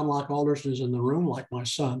Locke Alderson is in the room, like my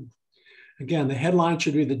son. Again, the headline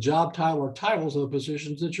should be the job title or titles of the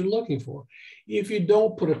positions that you're looking for. If you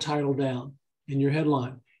don't put a title down in your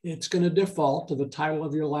headline, it's going to default to the title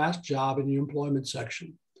of your last job in your employment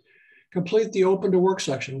section. Complete the open to work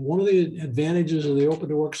section. One of the advantages of the open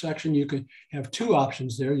to work section, you can have two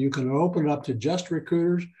options there. You can open it up to just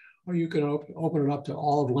recruiters, or you can open it up to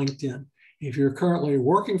all of LinkedIn. If you're currently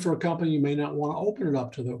working for a company, you may not want to open it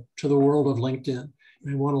up to the world of LinkedIn. You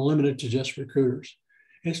may want to limit it to just recruiters.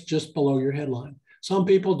 It's just below your headline. Some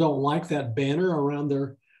people don't like that banner around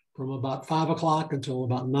there from about 5 o'clock until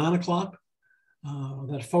about 9 o'clock,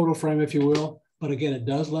 that photo frame, if you will. But again, it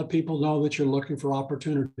does let people know that you're looking for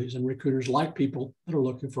opportunities, and recruiters like people that are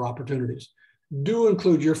looking for opportunities. Do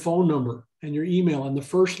include your phone number and your email in the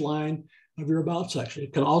first line of your about section.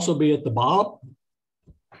 It can also be at the bottom,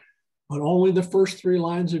 but only the first 3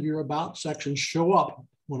 lines of your about section show up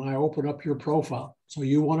when I open up your profile. So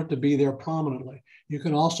you want it to be there prominently. You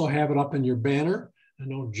can also have it up in your banner. I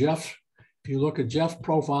know Jeff, if you look at Jeff's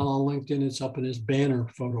profile on LinkedIn, it's up in his banner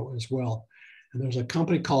photo as well. And there's a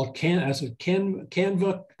company called Canva.com.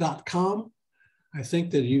 I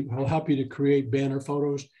think that will help you to create banner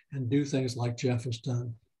photos and do things like Jeff has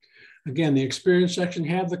done. Again, the experience section,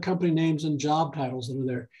 have the company names and job titles that are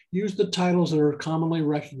there. Use the titles that are commonly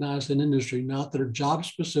recognized in industry, not that are job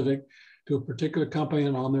specific to a particular company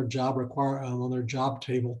and on their job on their job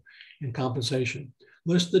table in compensation.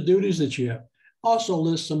 List the duties that you have. Also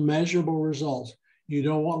list some measurable results. You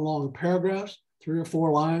don't want long paragraphs, 3 or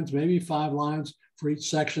 4 lines, maybe 5 lines for each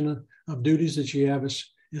section of duties that you have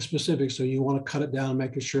is specific. So you want to cut it down,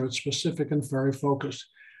 making sure it's specific and very focused.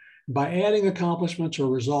 By adding accomplishments or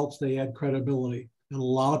results, they add credibility. And a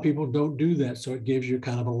lot of people don't do that. So it gives you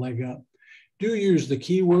kind of a leg up. Do use the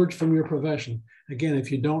keywords from your profession. Again,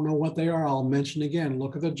 if you don't know what they are, I'll mention again,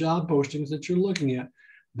 look at the job postings that you're looking at.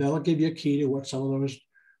 That'll give you a key to what some of those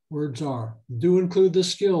words are. Do include the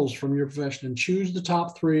skills from your profession and choose the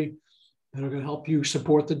top 3 that are going to help you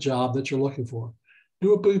support the job that you're looking for.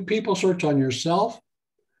 Do a people search on yourself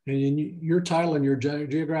and in your title and your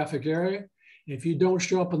geographic area. If you don't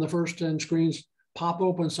show up in the first 10 screens, pop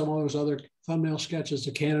open some of those other thumbnail sketches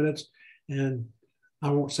of candidates, and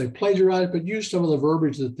I won't say plagiarize, but use some of the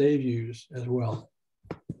verbiage that they've used as well.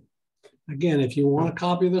 Again, if you want a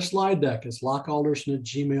copy of the slide deck, it's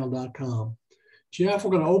lockealderson@gmail.com. Jeff,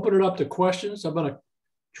 we're going to open it up to questions. I'm going to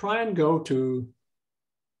try and go to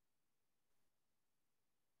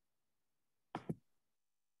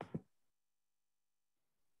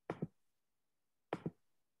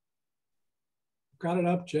got it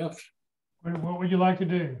up, Jeff. What would you like to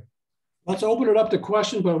do? Let's open it up to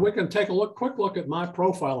questions, but we can take a quick look at my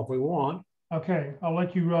profile if we want. Okay, I'll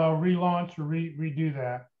let you relaunch or redo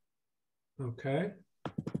that. Okay.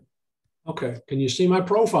 Okay, can you see my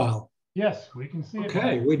profile? Yes, we can see it.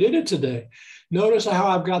 Okay, we did it today. Notice how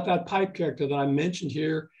I've got that pipe character that I mentioned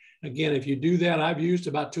here. Again, if you do that, I've used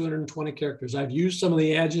about 220 characters. I've used some of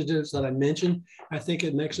the adjectives that I mentioned. I think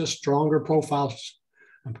it makes a stronger profile,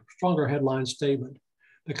 a stronger headline statement.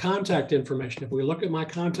 The contact information, if we look at my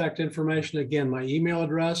contact information, again, my email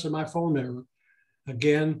address and my phone number.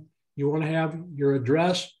 Again, you want to have your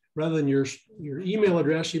address rather than your email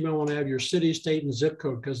address. You may want to have your city, state, and zip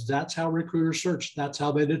code, because that's how recruiters search. That's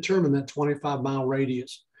how they determine that 25-mile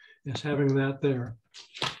radius, is having that there.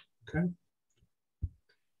 Okay.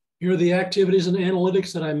 Here are the activities and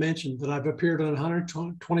analytics that I mentioned that I've appeared on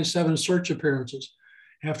 127 search appearances.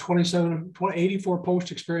 I have 84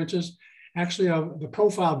 post experiences. Actually, of the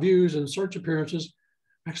profile views and search appearances,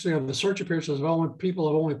 actually of the search appearances, people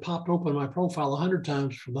have only popped open my profile 100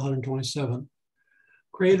 times from the 127.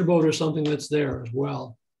 Creator mode is something that's there as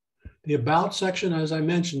well. The about section, as I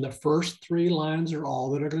mentioned, the first 3 lines are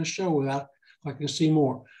all that are going to show without I can see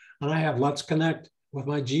more. And I have Let's Connect with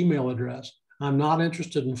my Gmail address. I'm not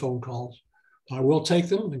interested in phone calls. I will take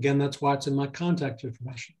them. Again, that's why it's in my contact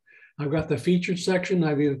information. I've got the featured section.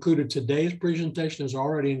 I've included today's presentation is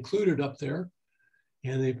already included up there.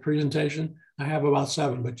 And the presentation, I have about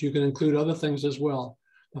 7, but you can include other things as well.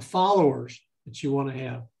 The followers that you want to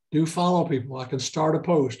have. Do follow people. I can start a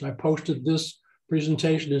post. I posted this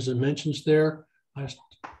presentation as it mentions there. I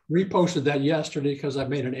reposted that yesterday because I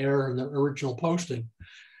made an error in the original posting.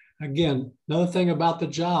 Again, another thing about the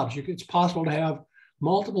jobs, it's possible to have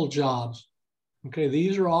multiple jobs. Okay,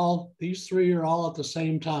 these three are all at the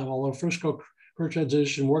same time, although Frisco Career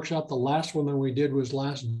Transition Workshop, the last one that we did was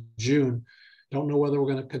last June. Don't know whether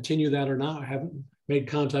we're going to continue that or not. I haven't made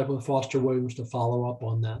contact with Foster Williams to follow up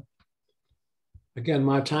on that. Again,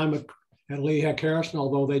 my time at Lehigh Harrison,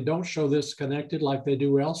 although they don't show this connected like they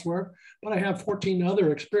do elsewhere, but I have 14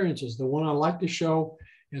 other experiences. The one I like to show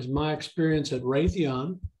is my experience at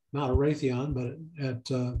Raytheon, not at Raytheon, but at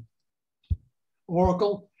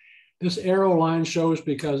Oracle. This arrow line shows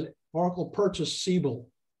because Oracle purchased Siebel,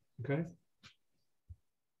 okay?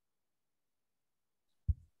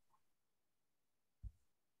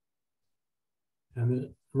 And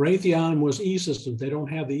the Raytheon was E-Systems. They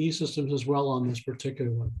don't have the E-Systems as well on this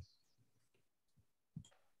particular one.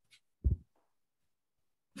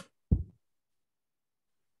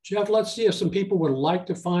 Jeff, let's see if some people would like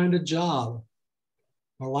to find a job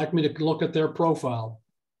or like me to look at their profile.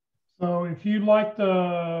 So if you'd like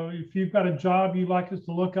if you've got a job you'd like us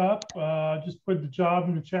to look up, just put the job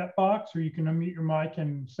in the chat box, or you can unmute your mic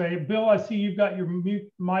and say, Bill, I see you've got your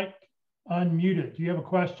mic unmuted. Do you have a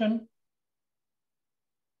question?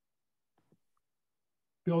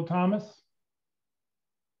 Bill Thomas?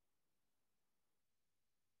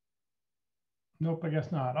 Nope, I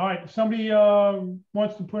guess not. All right, if somebody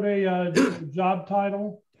wants to put a job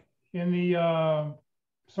title in the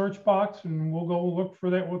search box, and we'll go look for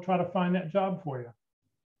that. We'll try to find that job for you.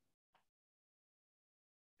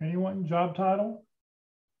 Anyone? Job title?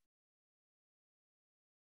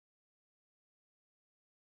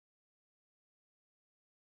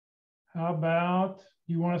 How about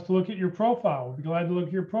you want us to look at your profile? We'll be glad to look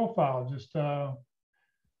at your profile. Just tell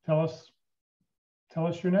us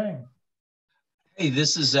your name. Hey,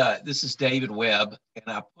 this is David Webb, and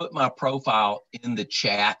I put my profile in the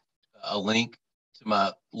chat, a link to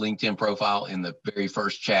my LinkedIn profile in the very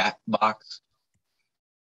first chat box.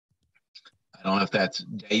 I don't know if that's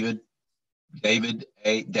David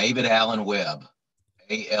Allen Webb,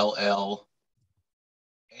 A-L-L-A-N,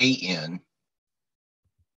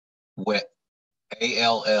 Webb,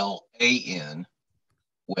 A-L-L-A-N,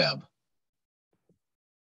 Webb.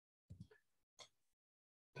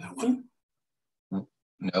 That one?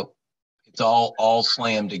 Nope. It's all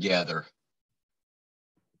slammed together.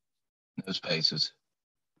 No spaces.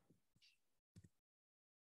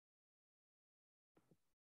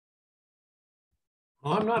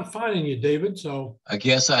 Well, I'm not finding you, David, so I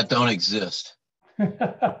guess I don't exist.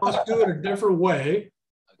 let's do it a different way.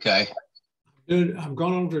 Okay. Dude, I'm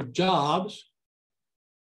going over to jobs.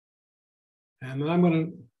 And then I'm going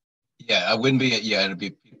to. Yeah, I wouldn't be, yeah, it'd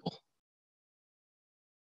be people.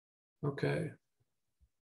 Okay.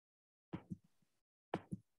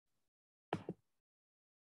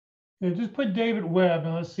 Yeah, just put David Webb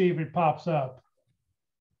and let's see if it pops up.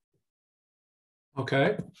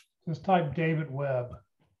 Okay. Just type David Webb.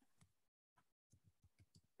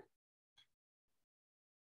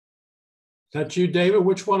 Is that you, David?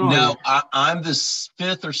 Which one are you? No, I'm the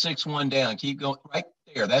fifth or sixth one down. Keep going right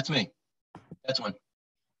there. That's me. That's one.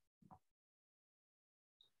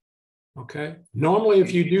 Okay. Normally,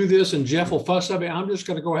 if you do this and Jeff will fuss at me, I'm just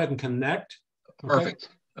going to go ahead and connect. Okay? Perfect.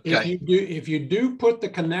 Okay. If you do put the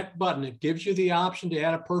connect button, it gives you the option to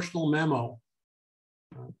add a personal memo.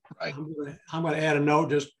 Right. I'm going to add a note.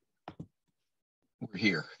 Just we're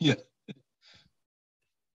here. Yeah.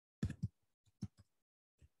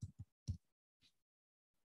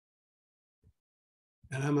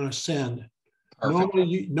 And I'm going to send. Perfect.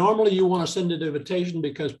 Normally you want to send an invitation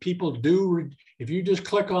because people do. If you just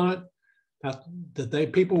click on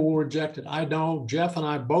it, people will reject it. I know Jeff and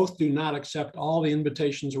I both do not accept all the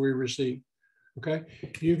invitations we receive. Okay,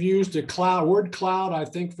 you've used a word cloud, I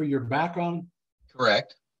think, for your background.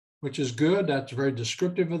 Correct. Which is good. That's very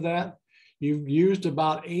descriptive of that. You've used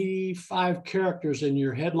about 85 characters in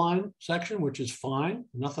your headline section, which is fine.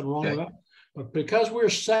 Nothing wrong with that. But because we're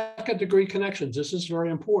second degree connections, this is very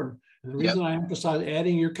important. And the reason I emphasize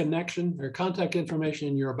adding your connection or contact information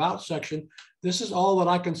in your about section, this is all that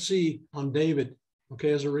I can see on David, okay,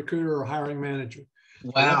 as a recruiter or hiring manager.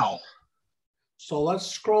 Wow. So let's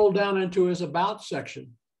scroll down into his about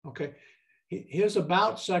section. Okay. His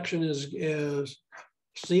about section is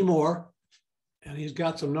Seymour, and he's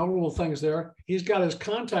got some notable things there. He's got his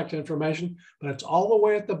contact information, but it's all the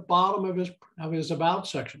way at the bottom of his about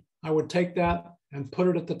section. I would take that and put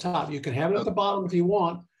it at the top. You can have it at the bottom if you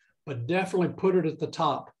want, but definitely put it at the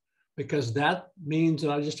top because that means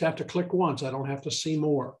that I just have to click once. I don't have to see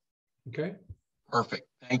more. Okay. Perfect.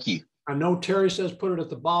 Thank you. I know Terry says put it at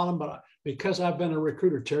the bottom, but because I've been a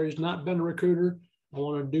recruiter, Terry's not been a recruiter, I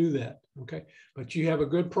want to do that. Okay. But you have a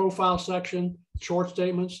good profile section, short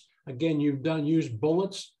statements. Again, you've used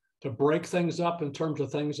bullets to break things up in terms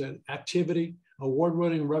of things that activity,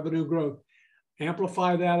 award-winning revenue growth.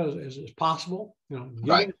 Amplify that as possible. You know,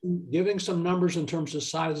 giving some numbers in terms of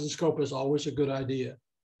size and scope is always a good idea.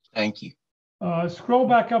 Thank you. Scroll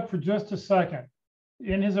back up for just a second.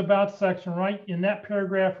 In his about section, right in that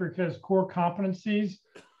paragraph where it says core competencies,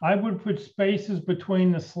 I would put spaces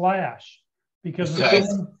between the slash, because if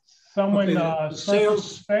someone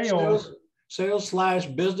sales slash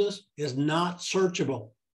business is not searchable.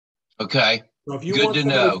 Okay. So if you Good to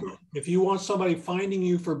know. If you want somebody finding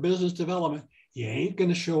you for business development, you ain't going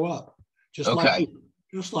to show up. Just like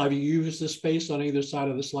you use the space on either side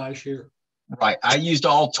of the slash here. Right. I used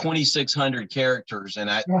all 2,600 characters, and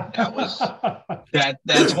that's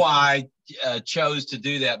why I chose to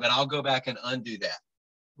do that. But I'll go back and undo that.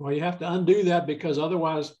 Well, you have to undo that because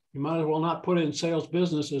otherwise you might as well not put in sales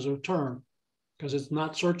business as a term because it's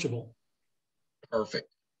not searchable.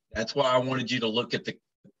 Perfect. That's why I wanted you to look at the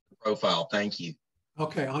profile. Thank you.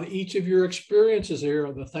 Okay. On each of your experiences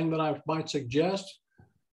here, the thing that I might suggest,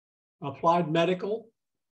 applied medical.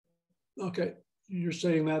 Okay. You're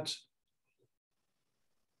saying that's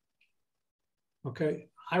okay.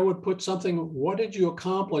 I would put something, what did you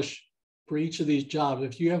accomplish for each of these jobs?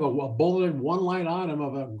 If you have a bulleted one line item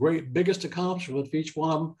of a great biggest accomplishment for each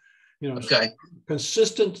one of them, you know,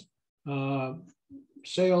 consistent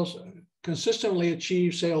sales, consistently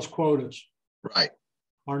achieve sales quotas. Right.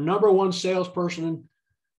 Our number one salesperson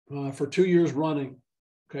for 2 years running.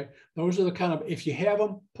 Okay. Those are the kind of, if you have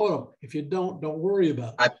them, put them. If you don't worry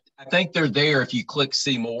about it. I think they're there if you click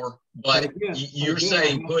see more, but you're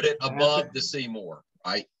saying put it above the see more,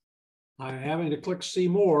 right? I'm having to click see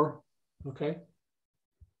more. Okay.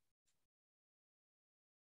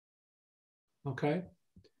 Okay.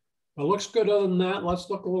 Well, looks good. Other than that,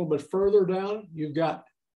 let's look a little bit further down. You've got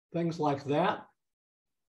things like that.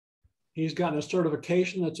 He's gotten a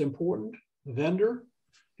certification that's important. Vendor.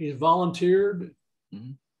 He's volunteered.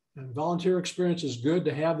 Mm-hmm. And volunteer experience is good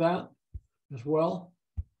to have that as well.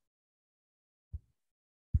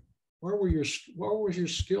 What was your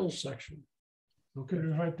skills section? Okay,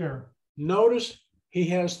 right there. Notice he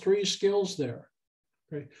has 3 skills there.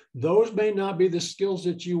 Okay. Those may not be the skills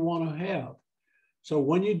that you want to have. So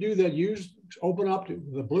when you do that, open up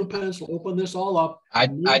the blue pencil, open this all up. I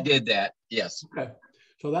did that. Yes. Okay.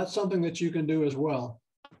 So that's something that you can do as well.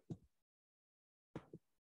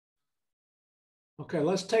 Okay,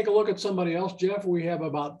 let's take a look at somebody else, Jeff. We have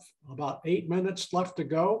about 8 minutes left to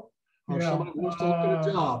go. Or somebody wants to look at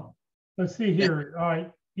a job. Let's see here. All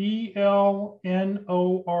right. ELNORA-EL.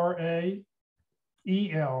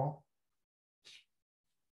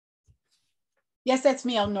 Yes, that's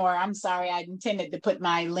me, Elnora. I'm sorry. I intended to put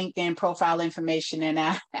my LinkedIn profile information and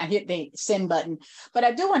I hit the send button. But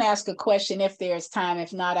I do want to ask a question if there's time.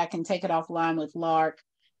 If not, I can take it offline with Locke.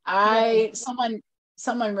 Someone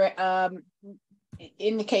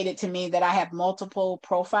indicated to me that I have multiple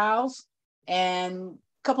profiles and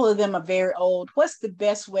a couple of them are very old. What's the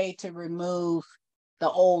best way to remove the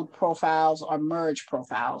old profiles or merge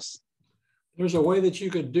profiles? There's a way that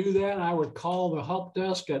you could do that. I would call the help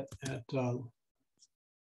desk at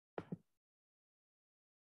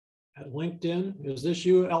LinkedIn. Is this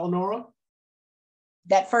you, Eleonora?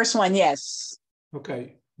 That first one, yes.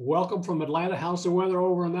 Okay. Welcome from Atlanta. How's the weather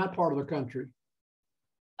over in that part of the country?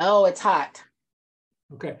 Oh, it's hot.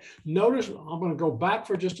 Okay. Notice, I'm going to go back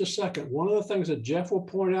for just a second. One of the things that Jeff will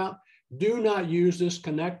point out, do not use this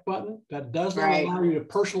connect button. That does not allow you to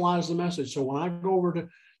personalize the message. So when I go over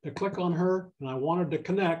to click on her and I wanted to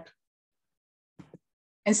connect.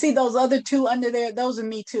 And see those other 2 under there, those are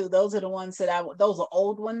me too. Those are the ones that those are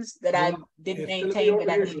old ones that I didn't maintain. But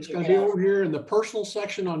it's going to be over here in the personal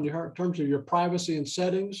section on in terms of your privacy and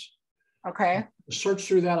settings. Okay. Search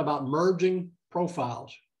through that about merging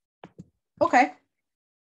profiles. Okay.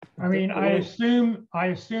 I mean, I assume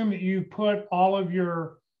that you put all of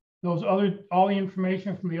all the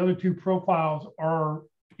information from the other 2 profiles are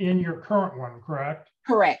in your current one, correct?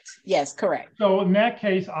 Correct. Yes, correct. So in that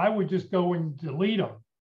case, I would just go and delete them.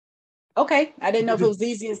 Okay. I didn't know if it was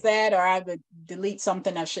easy as that, or I would delete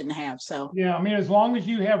something I shouldn't have. So yeah, I mean, as long as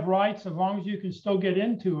you have rights, as long as you can still get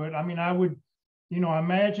into it. I mean, I would,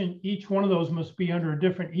 imagine each one of those must be under a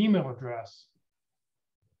different email address.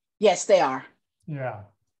 Yes, they are. Yeah.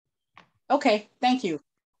 Okay. Thank you.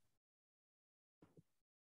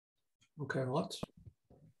 Okay,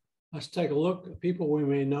 let's take a look at people we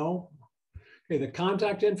may know. Okay, the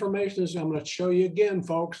contact information is, I'm going to show you again,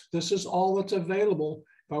 folks. This is all that's available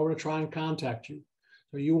if I were to try and contact you.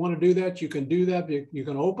 So you want to do that, you can do that. You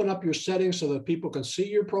can open up your settings so that people can see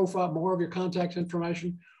your profile, more of your contact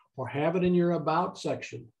information, or have it in your about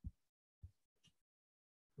section.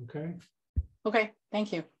 Okay. Okay,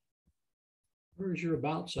 thank you. Where's your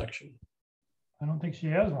about section? I don't think she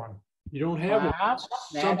has one. You don't have Wow,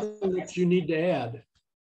 one. Something that you need to add.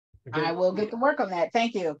 Okay? I will get to work on that.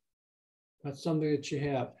 Thank you. That's something that you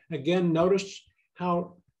have. Again, notice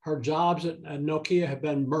how her jobs at Nokia have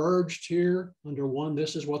been merged here under one.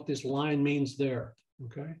 This is what this line means there.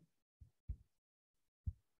 Okay.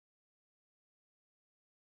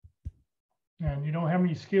 And you don't have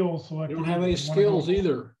any skills selected. You don't have any skills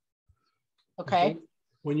either. Okay.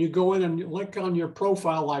 When you go in and you click on your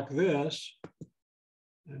profile like this,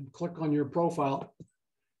 and click on your profile,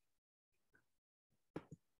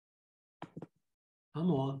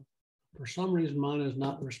 come on. For some reason, mine is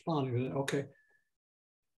not responding. Okay.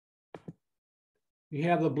 You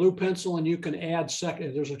have the blue pencil and you can add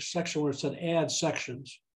there's a section where it said add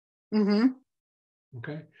sections. Mm-hmm.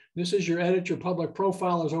 Okay. This is your edit your public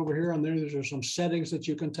profile is over here, and there's some settings that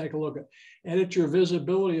you can take a look at. Edit your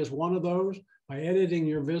visibility is one of those. By editing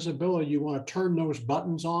your visibility, you want to turn those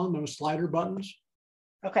buttons on, those slider buttons.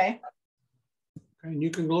 Okay. Okay, and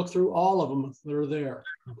you can look through all of them that are there.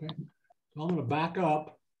 Okay. So I'm going to back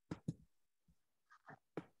up.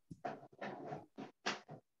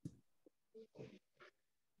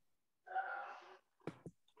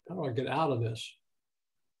 How do I get out of this?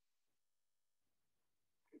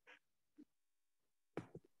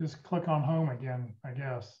 Just click on home again, I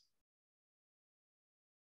guess.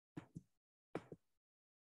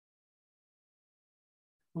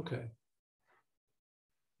 Okay.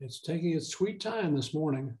 It's taking its sweet time this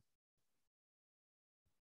morning.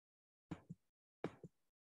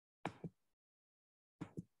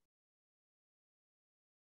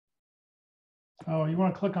 Oh, you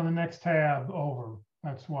want to click on the next tab over.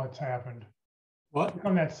 That's what's happened. What? Click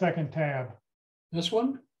on that second tab. This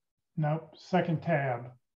one? Nope, second tab.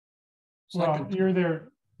 Second. Well, you're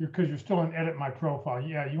there because you're still in edit my profile.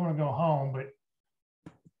 Yeah, you want to go home, but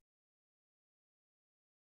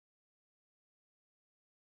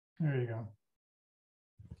there you go.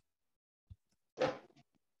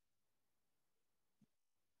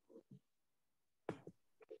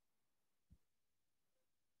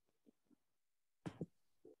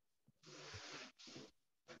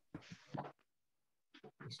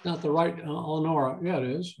 It's not the right Eleonora. Yeah, it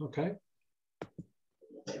is. Okay.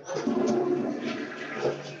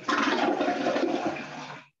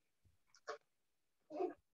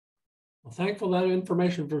 Well, thankful that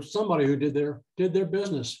information for somebody who did their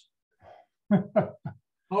business.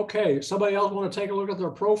 Okay, somebody else want to take a look at their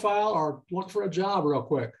profile or look for a job real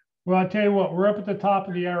quick? Well, I'll tell you what, we're up at the top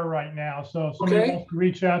of the hour right now. So if somebody wants to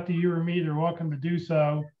reach out to you or me, they're welcome to do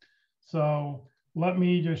so. So let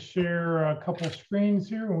me just share a couple of screens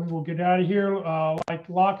here and we will get out of here. Like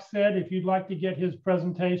Locke said, if you'd like to get his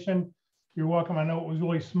presentation, you're welcome. I know it was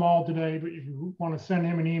really small today, but if you want to send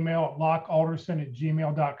him an email at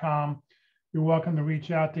lockealderson@gmail.com, you're welcome to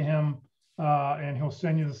reach out to him and he'll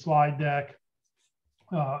send you the slide deck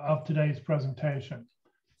of today's presentation.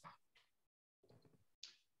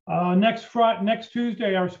 Next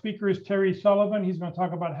Tuesday, our speaker is Terry Sullivan. He's going to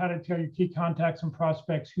talk about how to tell your key contacts and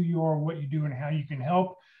prospects who you are, what you do, and how you can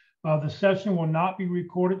help. The session will not be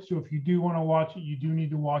recorded, so if you do want to watch it, you do need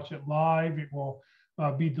to watch it live. It will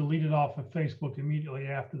be deleted off of Facebook immediately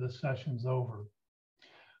after the session's over.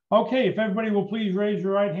 Okay, if everybody will please raise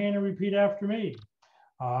your right hand and repeat after me.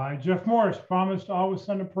 Jeff Morris promised to always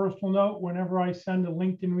send a personal note whenever I send a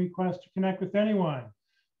LinkedIn request to connect with anyone.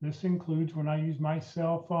 This includes when I use my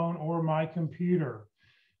cell phone or my computer.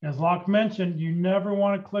 As Locke mentioned, you never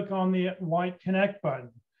want to click on the white connect button.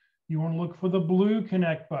 You want to look for the blue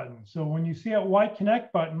connect button. So when you see that white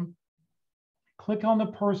connect button, click on the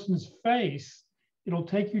person's face. It'll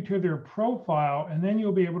take you to their profile, and then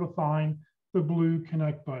you'll be able to find the blue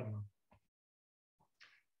connect button.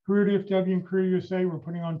 Career DFW and Career USA, we're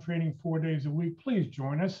putting on training 4 days a week. Please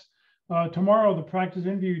join us. Tomorrow, the practice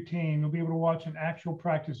interview team, you'll be able to watch an actual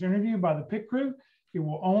practice interview by the pit crew. It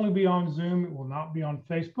will only be on Zoom. It will not be on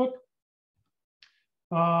Facebook.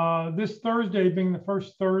 This Thursday, being the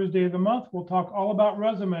first Thursday of the month, we'll talk all about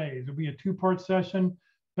resumes. It'll be a two-part session,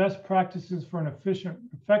 best practices for an efficient,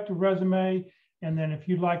 effective resume. And then if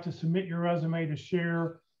you'd like to submit your resume to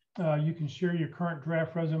share, you can share your current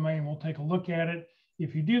draft resume and we'll take a look at it.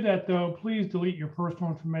 If you do that, though, please delete your personal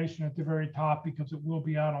information at the very top because it will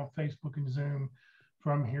be out on Facebook and Zoom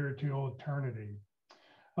from here till eternity.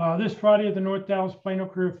 This Friday at the North Dallas Plano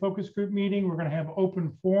Career Focus Group meeting, we're going to have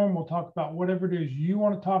open forum. We'll talk about whatever it is you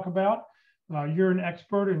want to talk about. You're an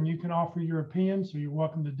expert and you can offer your opinion, so you're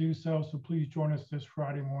welcome to do so. So please join us this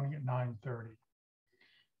Friday morning at 9:30.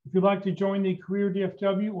 If you'd like to join the Career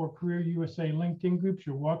DFW or Career USA LinkedIn groups,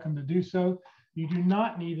 you're welcome to do so. You do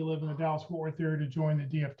not need to live in the Dallas-Fort Worth area to join the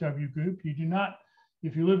DFW group. You do not,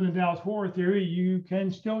 if you live in the Dallas-Fort Worth area, you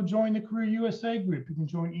can still join the Career USA group. You can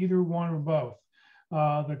join either one or both.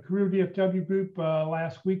 The Career DFW group,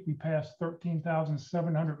 last week, we passed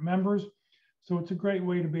 13,700 members. So it's a great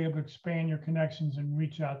way to be able to expand your connections and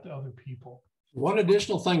reach out to other people. One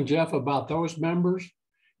additional thing, Jeff, about those members,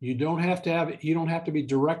 you don't have to be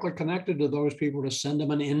directly connected to those people to send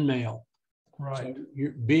them an email. Right.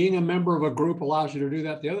 So being a member of a group allows you to do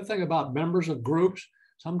that. The other thing about members of groups,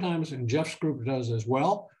 sometimes, and Jeff's group does as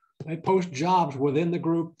well, they post jobs within the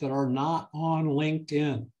group that are not on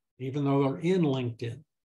LinkedIn, even though they're in LinkedIn.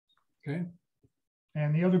 Okay.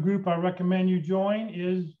 And the other group I recommend you join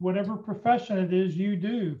is whatever profession it is you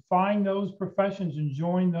do. Find those professions and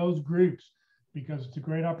join those groups, because it's a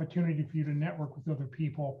great opportunity for you to network with other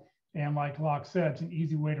people. And like Locke said, it's an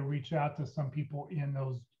easy way to reach out to some people in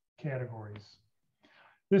those categories.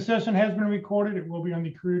 This session has been recorded. It will be on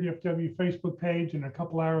the Career DFW Facebook page. In a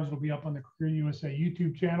couple hours, it'll be up on the Career USA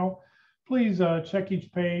YouTube channel. Please check each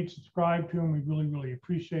page, subscribe to them. We really, really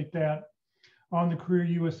appreciate that. On the Career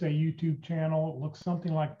USA YouTube channel, it looks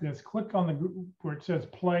something like this. Click on the where it says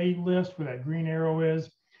playlist, where that green arrow is.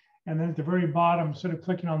 And then at the very bottom, instead of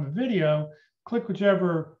clicking on the video, click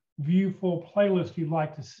whichever view full playlist you'd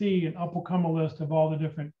like to see, and up will come a list of all the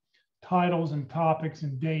different titles and topics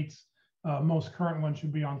and dates. Most current one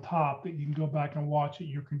should be on top, that you can go back and watch at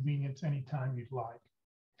your convenience anytime you'd like.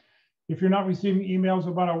 If you're not receiving emails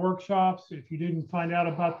about our workshops, if you didn't find out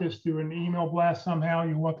about this through an email blast somehow,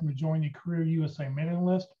 you're welcome to join the Career USA mailing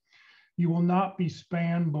list. You will not be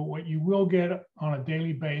spammed, but what you will get on a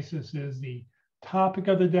daily basis is the topic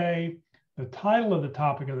of the day, the title of the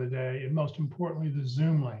topic of the day, and most importantly, the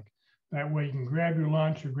Zoom link. That way you can grab your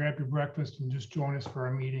lunch or grab your breakfast and just join us for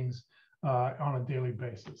our meetings on a daily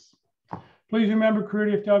basis. Please remember,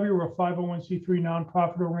 Career DFW, we're a 501c3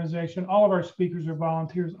 nonprofit organization. All of our speakers are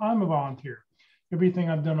volunteers. I'm a volunteer. Everything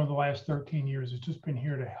I've done over the last 13 years has just been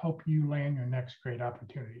here to help you land your next great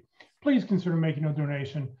opportunity. Please consider making a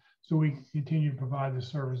donation so we can continue to provide the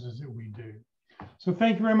services that we do. So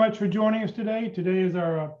thank you very much for joining us today. Today is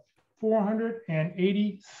our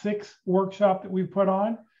 486th workshop that we've put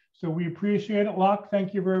on. So we appreciate it. Locke,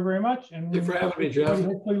 thank you very, very much. And Thank you for having me, Jeff.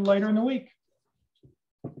 Hopefully later in the week.